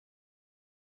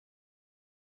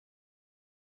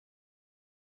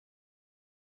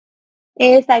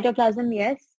 A is cytoplasm,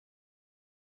 yes.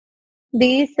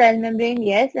 B is cell membrane,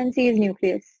 yes. And C is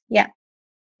nucleus. Yeah,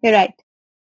 you're right.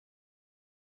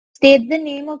 State the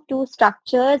name of two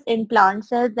structures in plant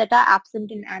cells that are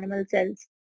absent in animal cells.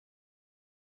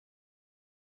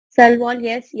 Cell wall,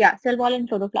 yes. Yeah, cell wall and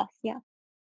chloroplast. Yeah.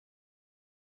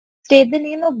 State the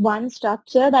name of one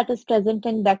structure that is present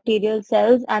in bacterial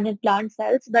cells and in plant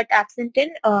cells but absent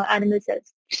in animal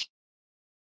cells.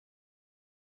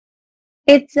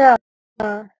 It's a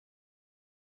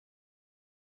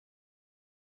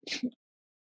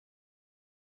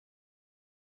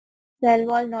cell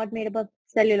wall not made up of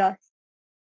cellulose.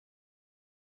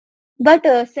 But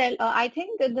I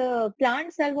think the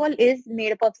plant cell wall is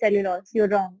made up of cellulose. You're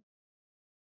wrong.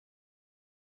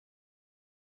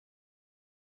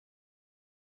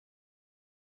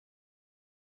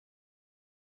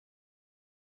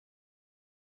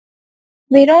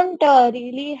 We don't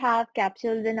really have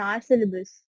capsules in our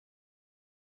syllabus.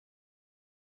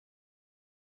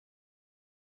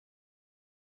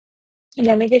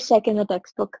 Let me just check in the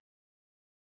textbook.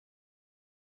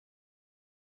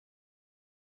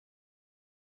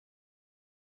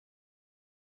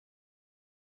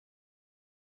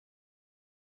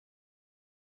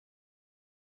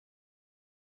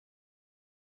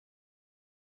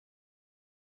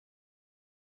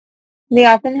 They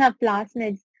often have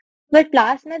plasmids, but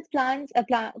plasmids plants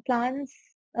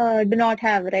do not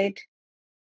have, right?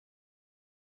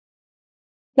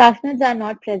 Plasmids are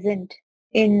not present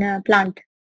in plant.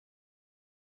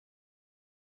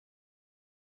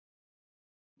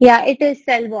 Yeah, it is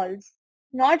cell walls.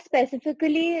 Not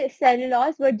specifically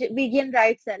cellulose, but we can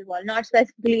write cell wall, not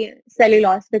specifically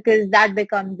cellulose, because that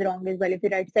becomes wrong as well if you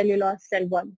write cellulose cell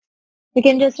wall. We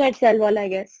can just write cell wall, I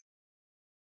guess.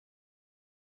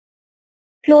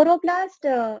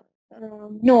 Chloroplast,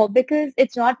 no, because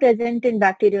it's not present in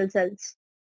bacterial cells.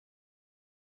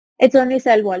 It's only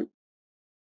cell wall.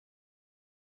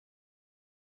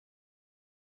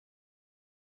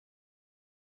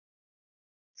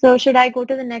 So should I go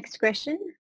to the next question?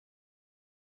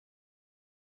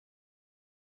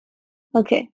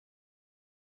 Okay.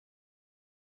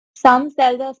 Some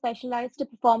cells are specialized to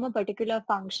perform a particular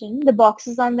function. The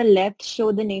boxes on the left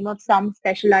show the name of some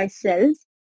specialized cells.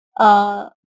 Uh,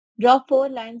 Draw four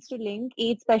lines to link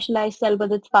each specialized cell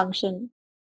with its function.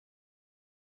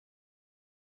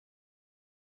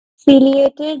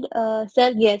 Ciliated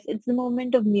cell, yes, it's the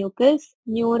movement of mucus.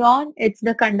 Neuron, it's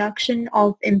the conduction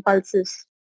of impulses.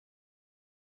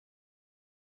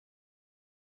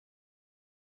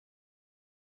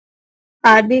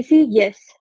 RBC, yes,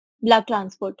 blood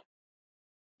transport.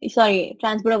 Sorry,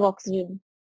 transport of oxygen.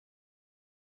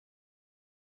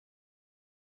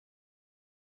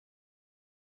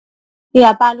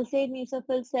 Yeah, palisade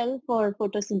mesophyll cell for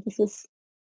photosynthesis.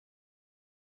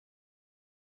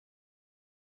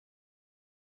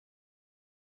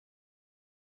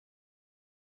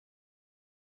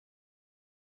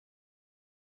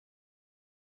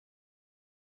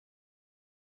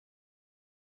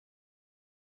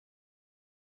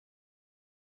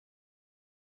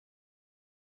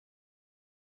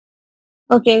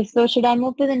 Okay, so should I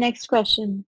move to the next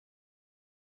question?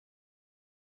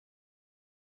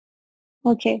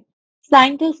 Okay.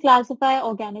 Scientists classify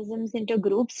organisms into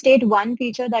groups. State one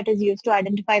feature that is used to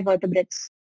identify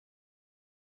vertebrates.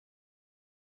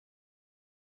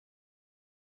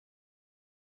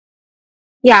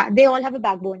 Yeah, they all have a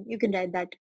backbone. You can write that.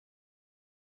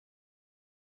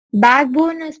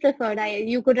 Backbone is preferred.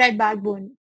 You could write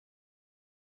backbone.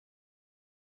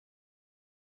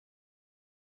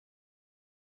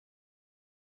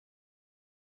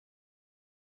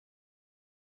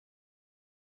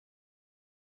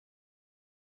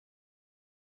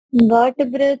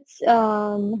 Vertebrates,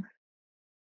 backbone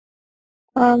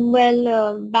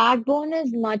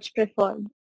is much preferred.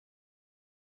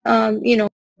 You know,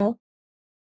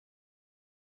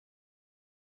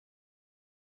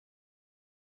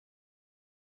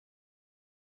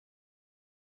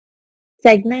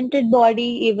 segmented body,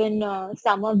 even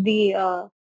some of the,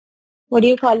 what do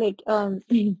you call it?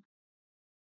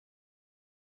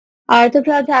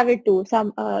 Arthropods have it too,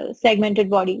 some segmented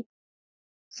body.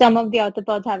 Some of the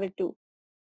arthropods have it too.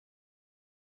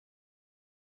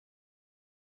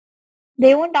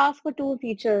 They won't ask for two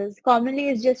features. Commonly,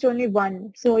 it's just only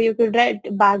one. So you could write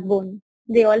backbone.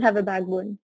 They all have a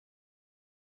backbone.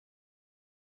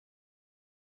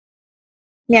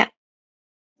 Yeah.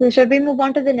 So should we move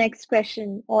on to the next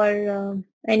question or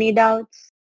any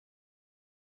doubts?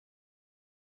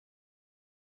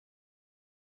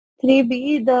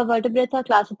 3B, the vertebrates are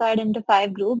classified into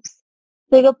five groups.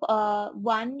 Figure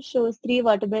 1 shows three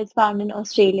vertebrates found in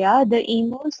Australia, the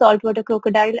emu, saltwater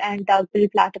crocodile, and duckbill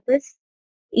platypus.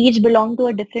 Each belong to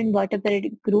a different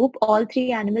vertebrate group. All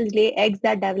three animals lay eggs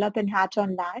that develop and hatch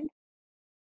on land.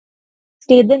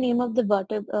 State the name of the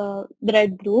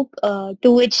vertebrate group to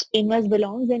which Inverse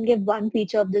belongs and give one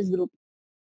feature of this group.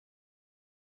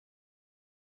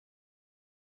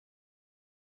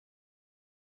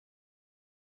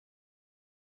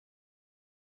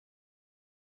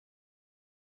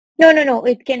 No, no, no.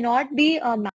 It cannot be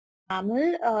a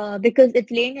mammal because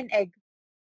it's laying an egg.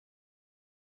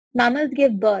 Mammals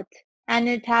give birth and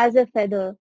it has a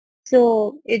feather.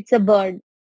 So it's a bird.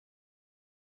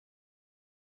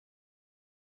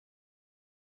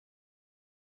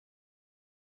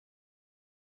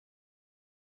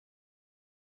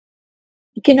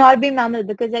 It cannot be mammal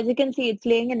because as you can see, it's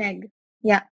laying an egg.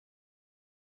 Yeah.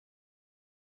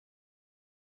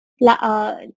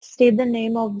 State the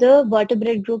name of the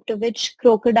vertebrate group to which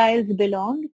crocodiles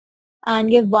belong and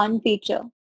give one feature.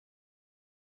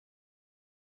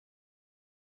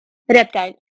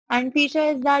 Reptile. And feature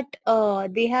is that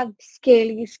they have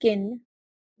scaly skin.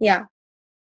 Yeah.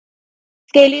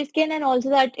 Scaly skin and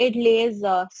also that it lays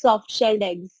soft-shelled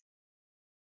eggs.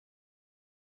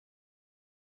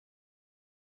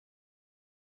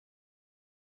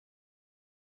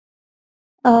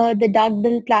 The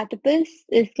duck-billed platypus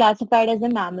is classified as a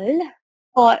mammal.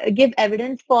 Or give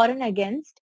evidence for and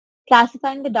against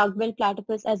classifying the duck-billed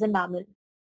platypus as a mammal.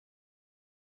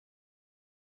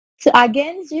 So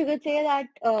against, you could say that,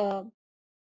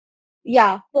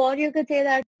 yeah, for you could say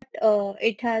that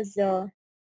it has, from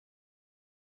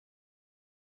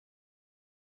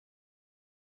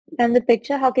the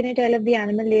picture, how can you tell if the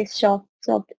animal lays soft?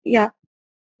 Yeah,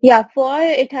 yeah, for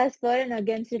it has fur and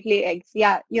against it lay eggs.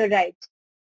 Yeah, you're right.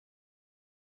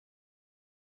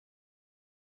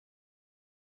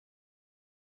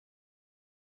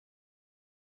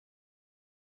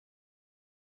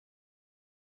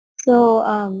 So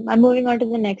I'm moving on to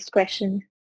the next question.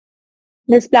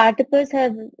 Does platypus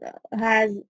has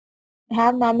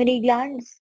have mammary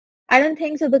glands? I don't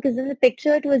think so because in the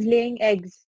picture it was laying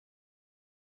eggs.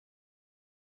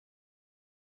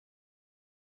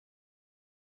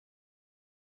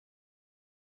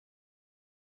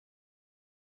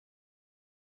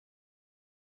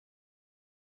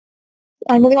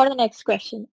 I'm moving on to the next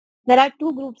question. There are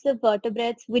two groups of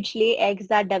vertebrates which lay eggs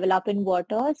that develop in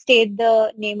water. State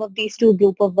the name of these two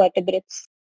group of vertebrates.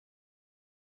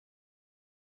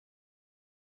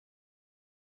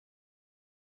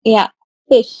 Yeah,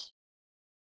 fish.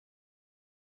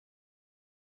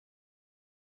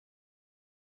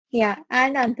 Yeah,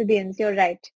 and amphibians. You're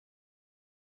right.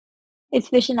 It's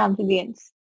fish and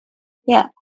amphibians. Yeah.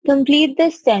 Complete the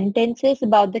sentences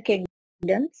about the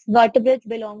kingdoms. Vertebrates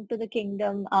belong to the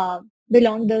kingdom,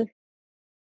 belong the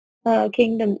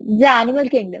kingdom, the animal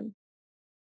kingdom.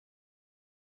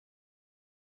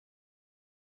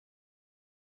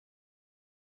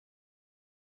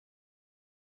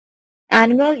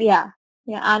 Animal, yeah.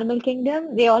 Yeah, animal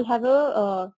kingdom. They all have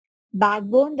a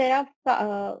backbone. There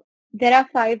are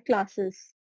five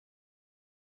classes.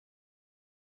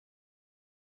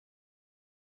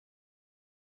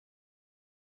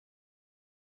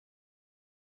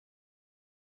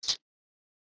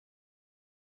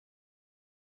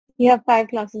 You have five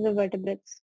classes of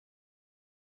vertebrates.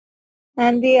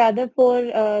 And the other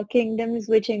four kingdoms,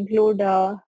 which include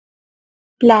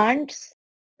plants,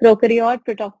 prokaryote,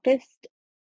 protoctist,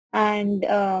 and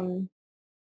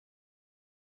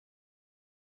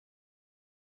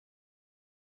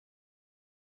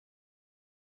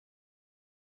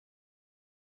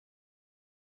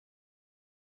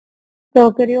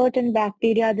prokaryote and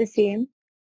bacteria are the same.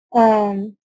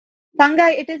 Um,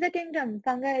 fungi, it is a kingdom.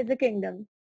 Fungi is a kingdom.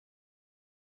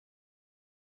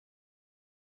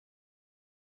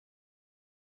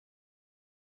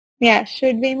 Yeah,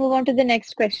 should we move on to the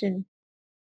next question?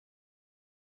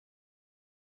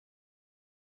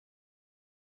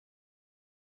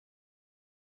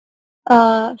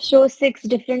 Show six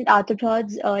different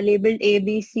arthropods labeled A,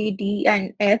 B, C, D,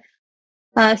 and F.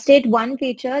 State one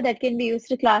feature that can be used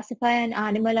to classify an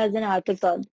animal as an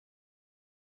arthropod.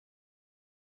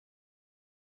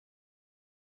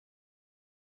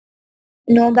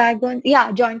 No backbones.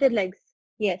 Yeah, jointed legs.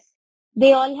 Yes.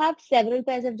 They all have several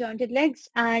pairs of jointed legs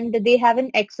and they have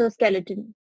an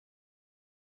exoskeleton.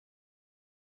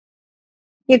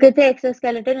 You could say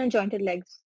exoskeleton and jointed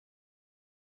legs.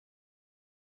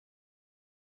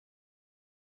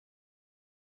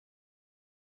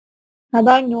 How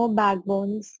about no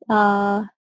backbones? Yeah,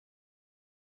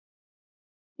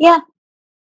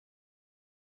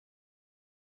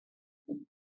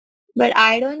 but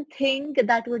I don't think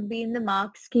that would be in the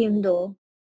mark scheme though.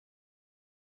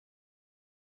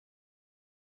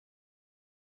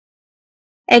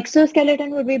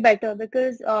 Exoskeleton would be better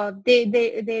because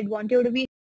they'd want you to be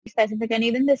specific, and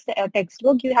even this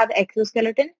textbook you have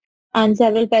exoskeleton and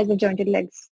several pairs of jointed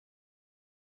legs.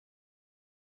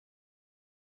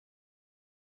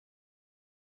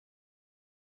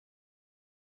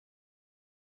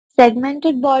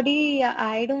 Segmented body, yeah,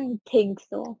 I don't think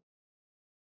so.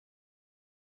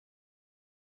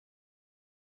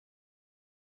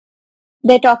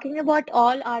 They're talking about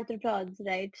all arthropods,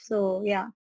 right? So yeah.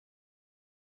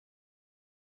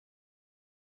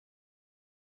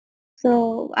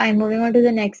 So I'm moving on to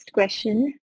the next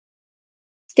question.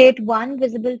 State one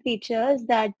visible features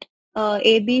that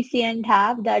A, B, C, and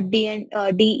have that D,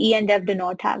 E, and F do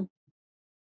not have.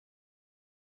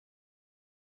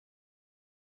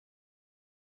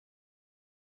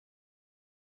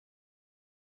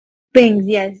 Wings,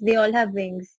 yes, they all have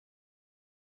wings.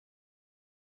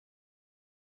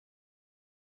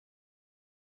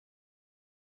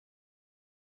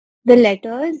 The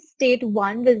letters state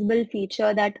one visible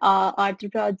feature that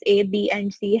arthropods A, B,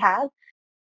 and C have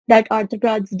that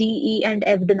arthropods D, E, and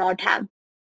F do not have.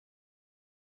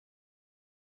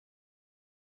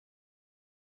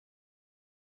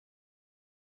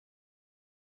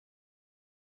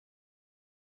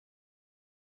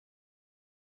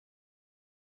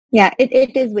 Yeah,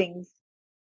 it is wings.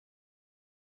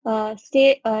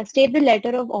 State the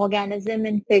letter of organism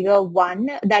in figure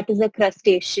 1, that is a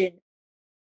crustacean.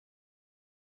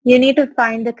 You need to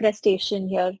find the crustacean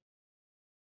here.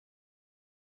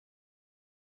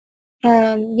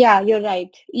 Yeah, you're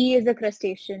right. E is a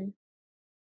crustacean.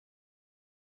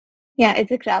 Yeah,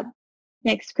 it's a crab.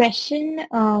 Next question.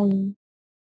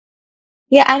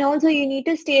 Yeah, and also you need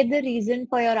to state the reason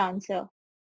for your answer.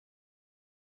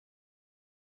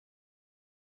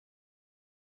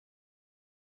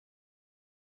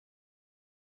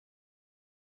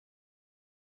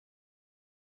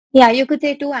 Yeah, you could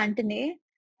say two antennae,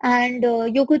 and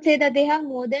you could say that they have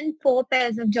more than four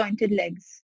pairs of jointed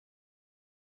legs.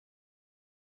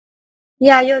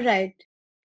 Yeah, you're right.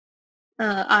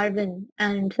 Arvin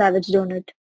and Savage Donut.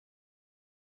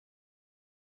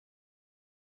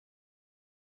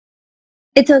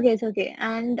 It's okay.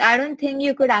 And I don't think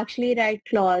you could actually write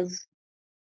claws.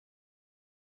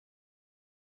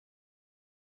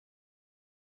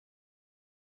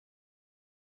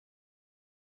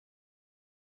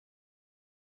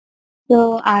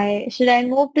 So should I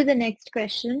move to the next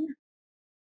question?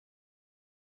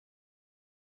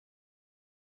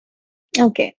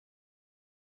 Okay.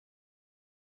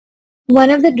 One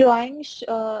of the drawings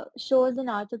shows an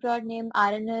arthropod named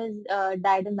Aranus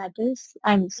diadomatus.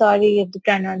 I'm sorry if the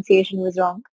pronunciation was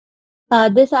wrong.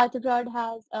 This arthropod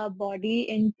has a body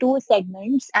in two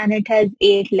segments and it has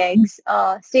eight legs.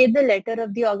 State the letter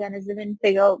of the organism in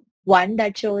figure 1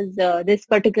 that shows this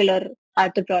particular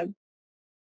arthropod.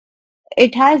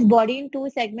 It has body in two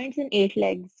segments and eight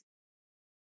legs.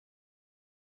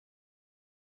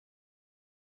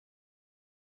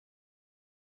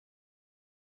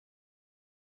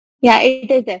 Yeah,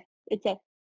 it is F. It's F.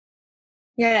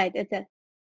 You're right, it's F.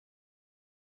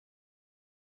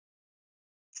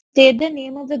 State the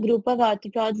name of the group of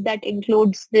arthropods that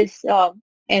includes this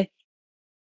F.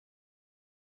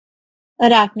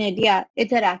 Arachnid, yeah,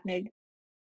 it's arachnid.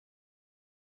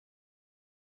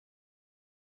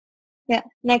 Yeah.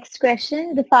 Next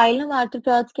question. The phylum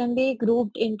arthropods can be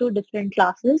grouped into different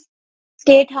classes.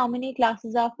 State how many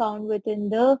classes are found within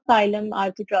the phylum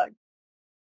arthropod.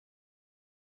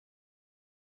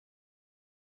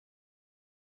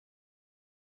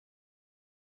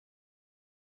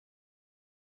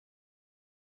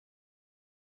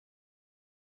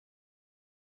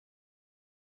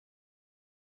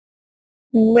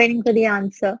 Waiting for the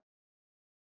answer.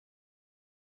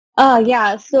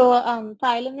 Yeah. So,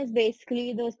 phylum is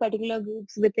basically those particular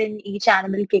groups within each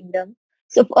animal kingdom.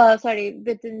 So, sorry,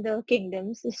 within the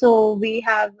kingdoms. So we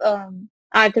have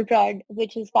arthropod,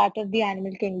 which is part of the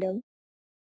animal kingdom.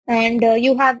 And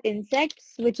you have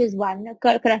insects, which is one,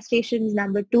 crustaceans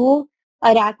number two,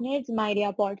 arachnids,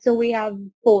 myriapods. So we have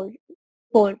four.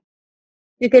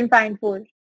 You can find four.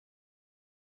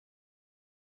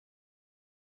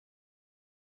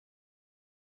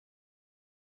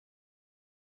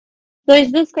 So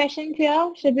is this question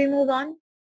clear? Should we move on?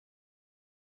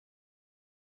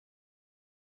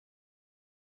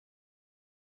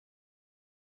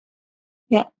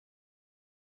 Yeah.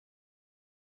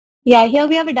 Yeah, here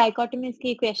we have a dichotomous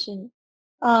key question.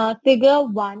 Figure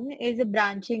 1 is a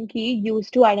branching key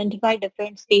used to identify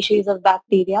different species of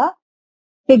bacteria.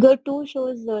 Figure 2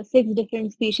 shows six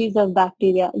different species of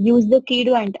bacteria. Use the key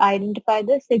to identify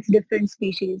the six different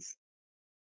species.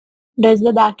 Does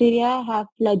the bacteria have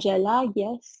flagella?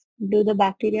 Yes. Do the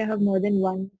bacteria have more than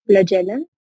one flagellum?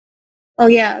 Oh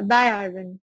yeah, bye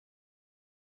Arvin.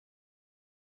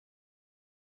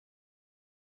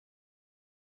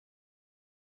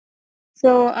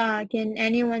 So can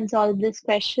anyone solve this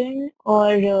question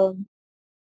or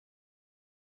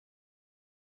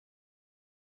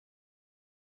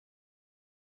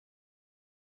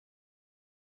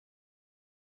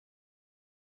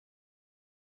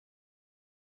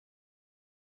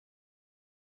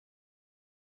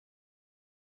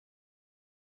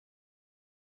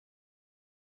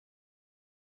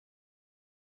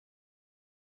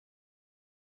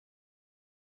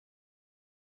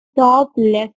top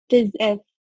left is F?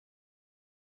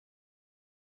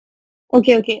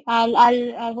 Okay, okay.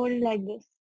 I'll hold it like this.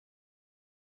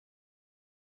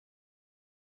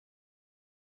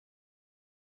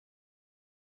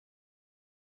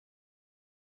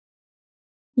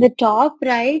 The top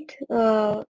right,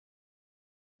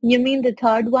 you mean the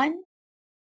third one?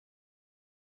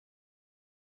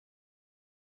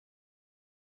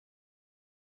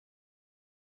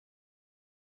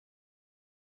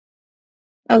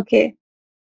 Okay.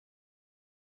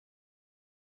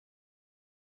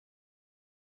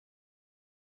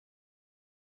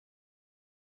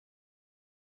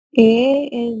 A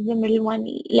is the middle one.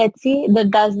 Let's see.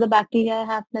 Does the bacteria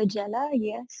have flagella?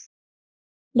 Yes.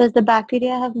 Does the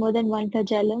bacteria have more than one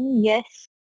flagellum? Yes.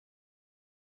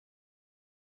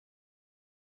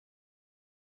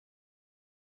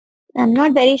 I'm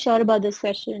not very sure about this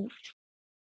question.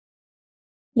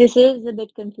 This is a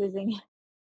bit confusing.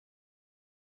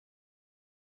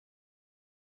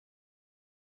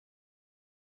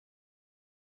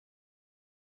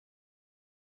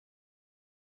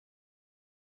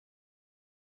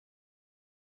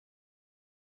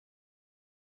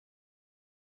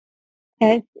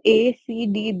 F, A, C,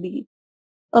 D, B.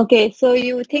 Okay, so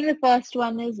you think the first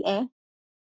one is F.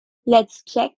 Let's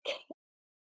check.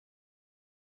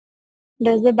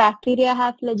 Does the bacteria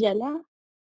have flagella?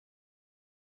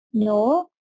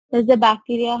 No. Does the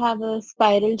bacteria have a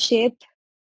spiral shape?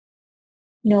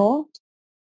 No.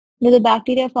 Does the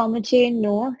bacteria form a chain?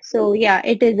 No. So yeah,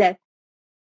 it is F.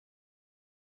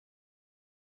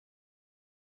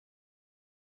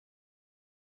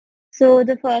 So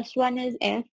the first one is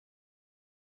F.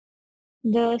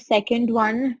 The second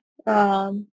one,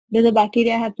 do the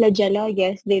bacteria have flagella?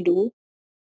 Yes, they do.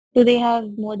 Do they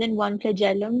have more than one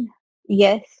flagellum?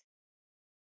 Yes.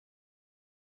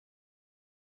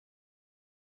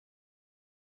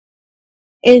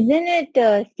 Isn't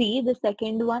it C, the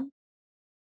second one?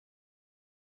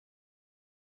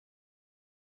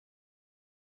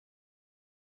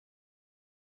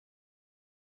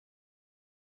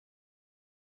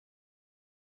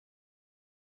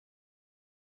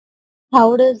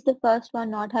 How does the first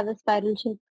one not have a spiral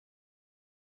shape?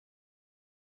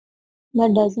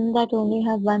 But doesn't that only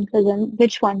have one flagellum?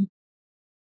 Which one?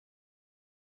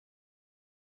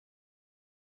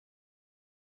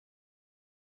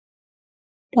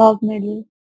 Top, middle.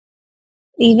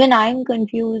 Even I'm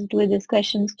confused with this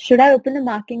question. Should I open the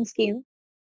marking scheme?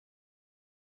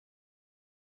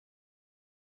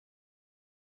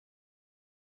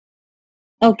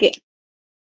 Okay.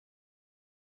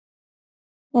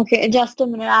 Okay, just a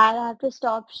minute. I'll have to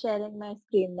stop sharing my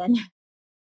screen then.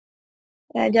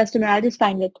 Just a minute. I'll just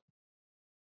find it.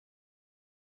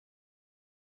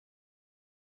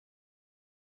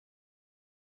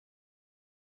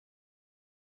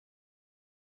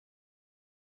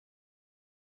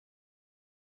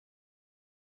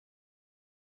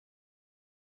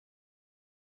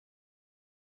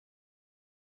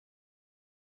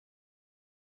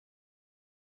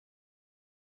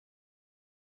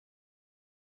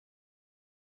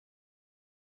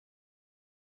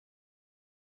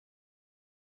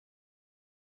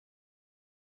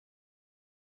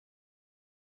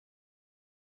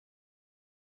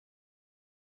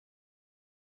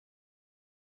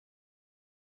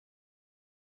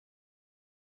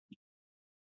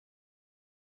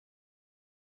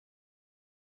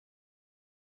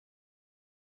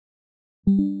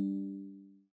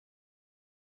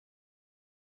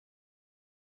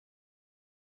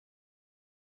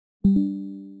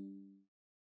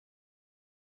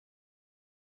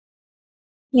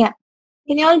 Yeah.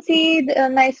 Can you all see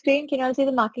my screen? Can you all see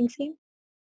the marking scheme?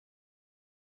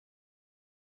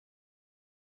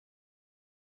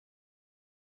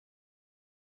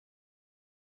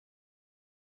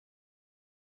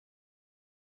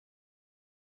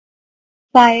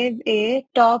 5A,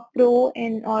 top row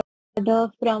in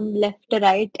order from left to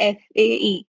right,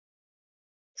 FAE.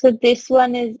 So this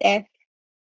one is F,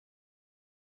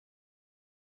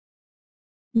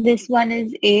 this one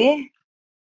is A,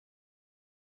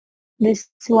 this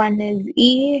one is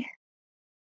E,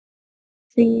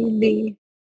 C, B,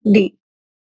 D.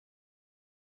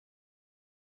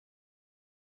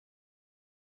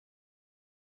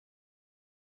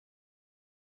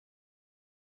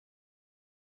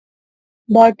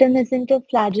 Bottom isn't a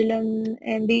flagellum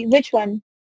and the which one?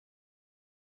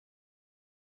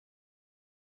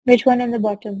 Which one on the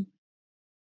bottom?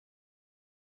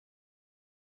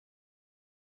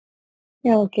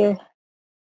 Yeah, okay.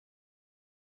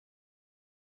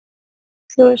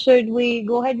 So should we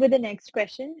go ahead with the next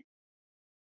question?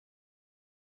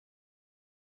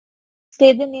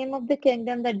 State the name of the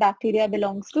kingdom that bacteria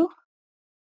belongs to.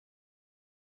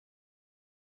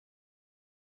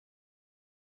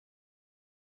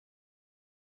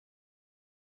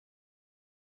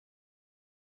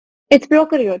 It's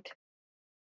prokaryote.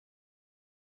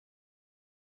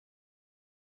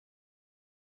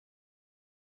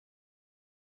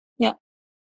 Yeah.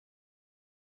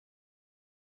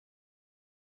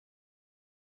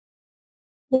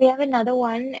 We have another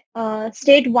one.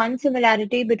 State one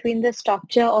similarity between the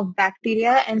structure of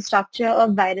bacteria and structure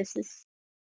of viruses.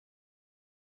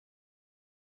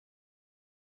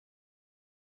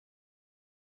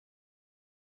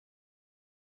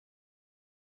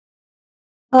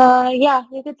 Yeah,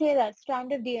 you could say that.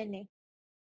 Strand of DNA.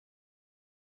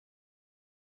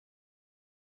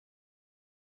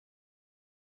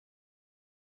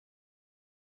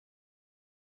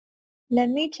 Let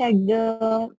me check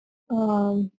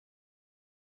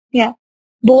yeah.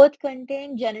 Both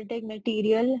contain genetic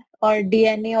material or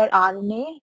DNA or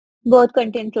RNA. Both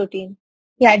contain protein.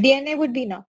 Yeah, DNA would be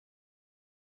no.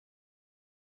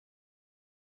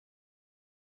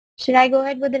 Should I go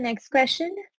ahead with the next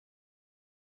question?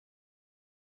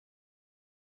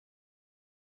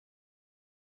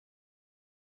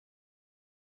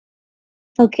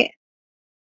 Okay.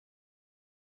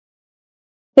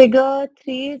 Figure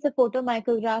 3 is a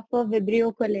photomicrograph of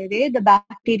Vibrio cholerae, the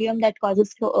bacterium that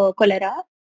causes cholera.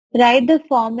 Write the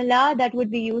formula that would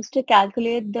be used to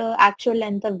calculate the actual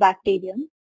length of bacterium.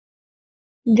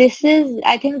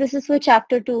 I think this is for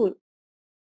chapter 2.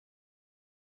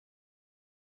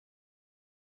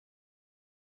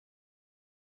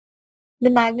 The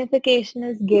magnification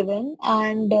is given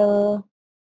and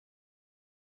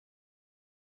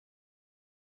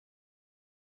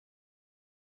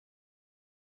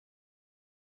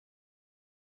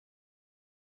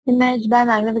image by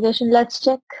magnification. Let's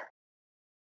check.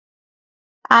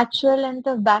 Actual length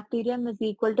of bacterium is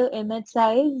equal to image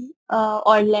size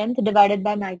or length divided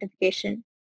by magnification.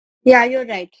 Yeah, you're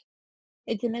right.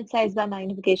 It's image size by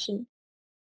magnification.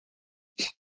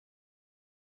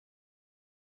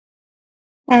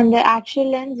 And the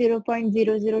actual length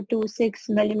 0.0026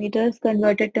 millimeters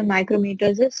converted to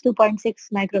micrometers is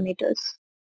 2.6 micrometers.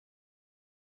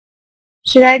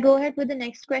 Should I go ahead with the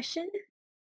next question?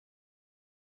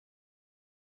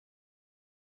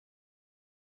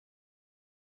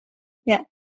 Yeah,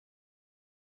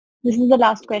 this is the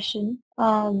last question.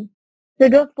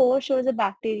 Figure 4 shows a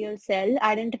bacterial cell.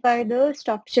 Identify the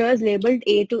structures labeled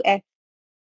A to F.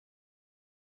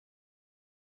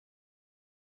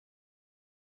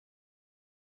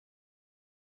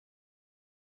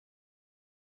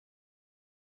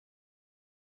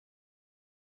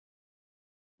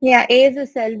 Yeah, A is a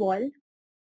cell wall.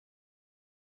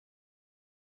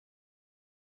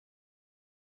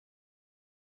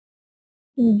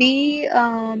 B,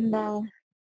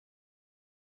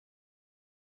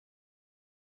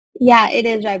 yeah, it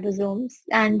is ribosomes.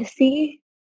 And C,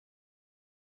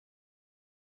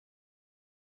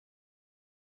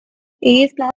 E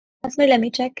is plasmid. Let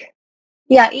me check.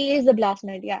 Yeah, E is the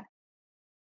plasmid. Yeah.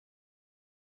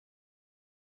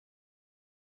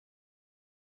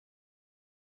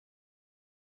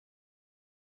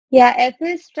 Yeah, F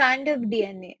is strand of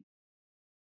DNA.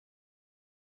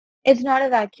 It's not a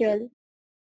vacuole.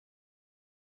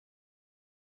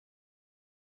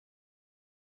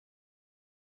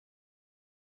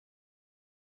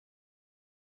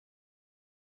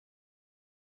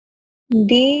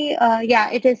 D,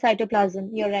 yeah, it is cytoplasm.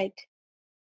 You're right.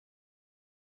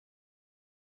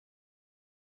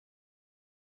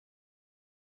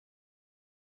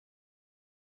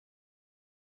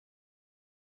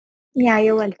 Yeah,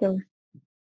 you're welcome.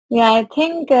 Yeah, I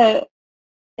think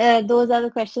those are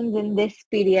the questions in this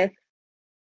PDF.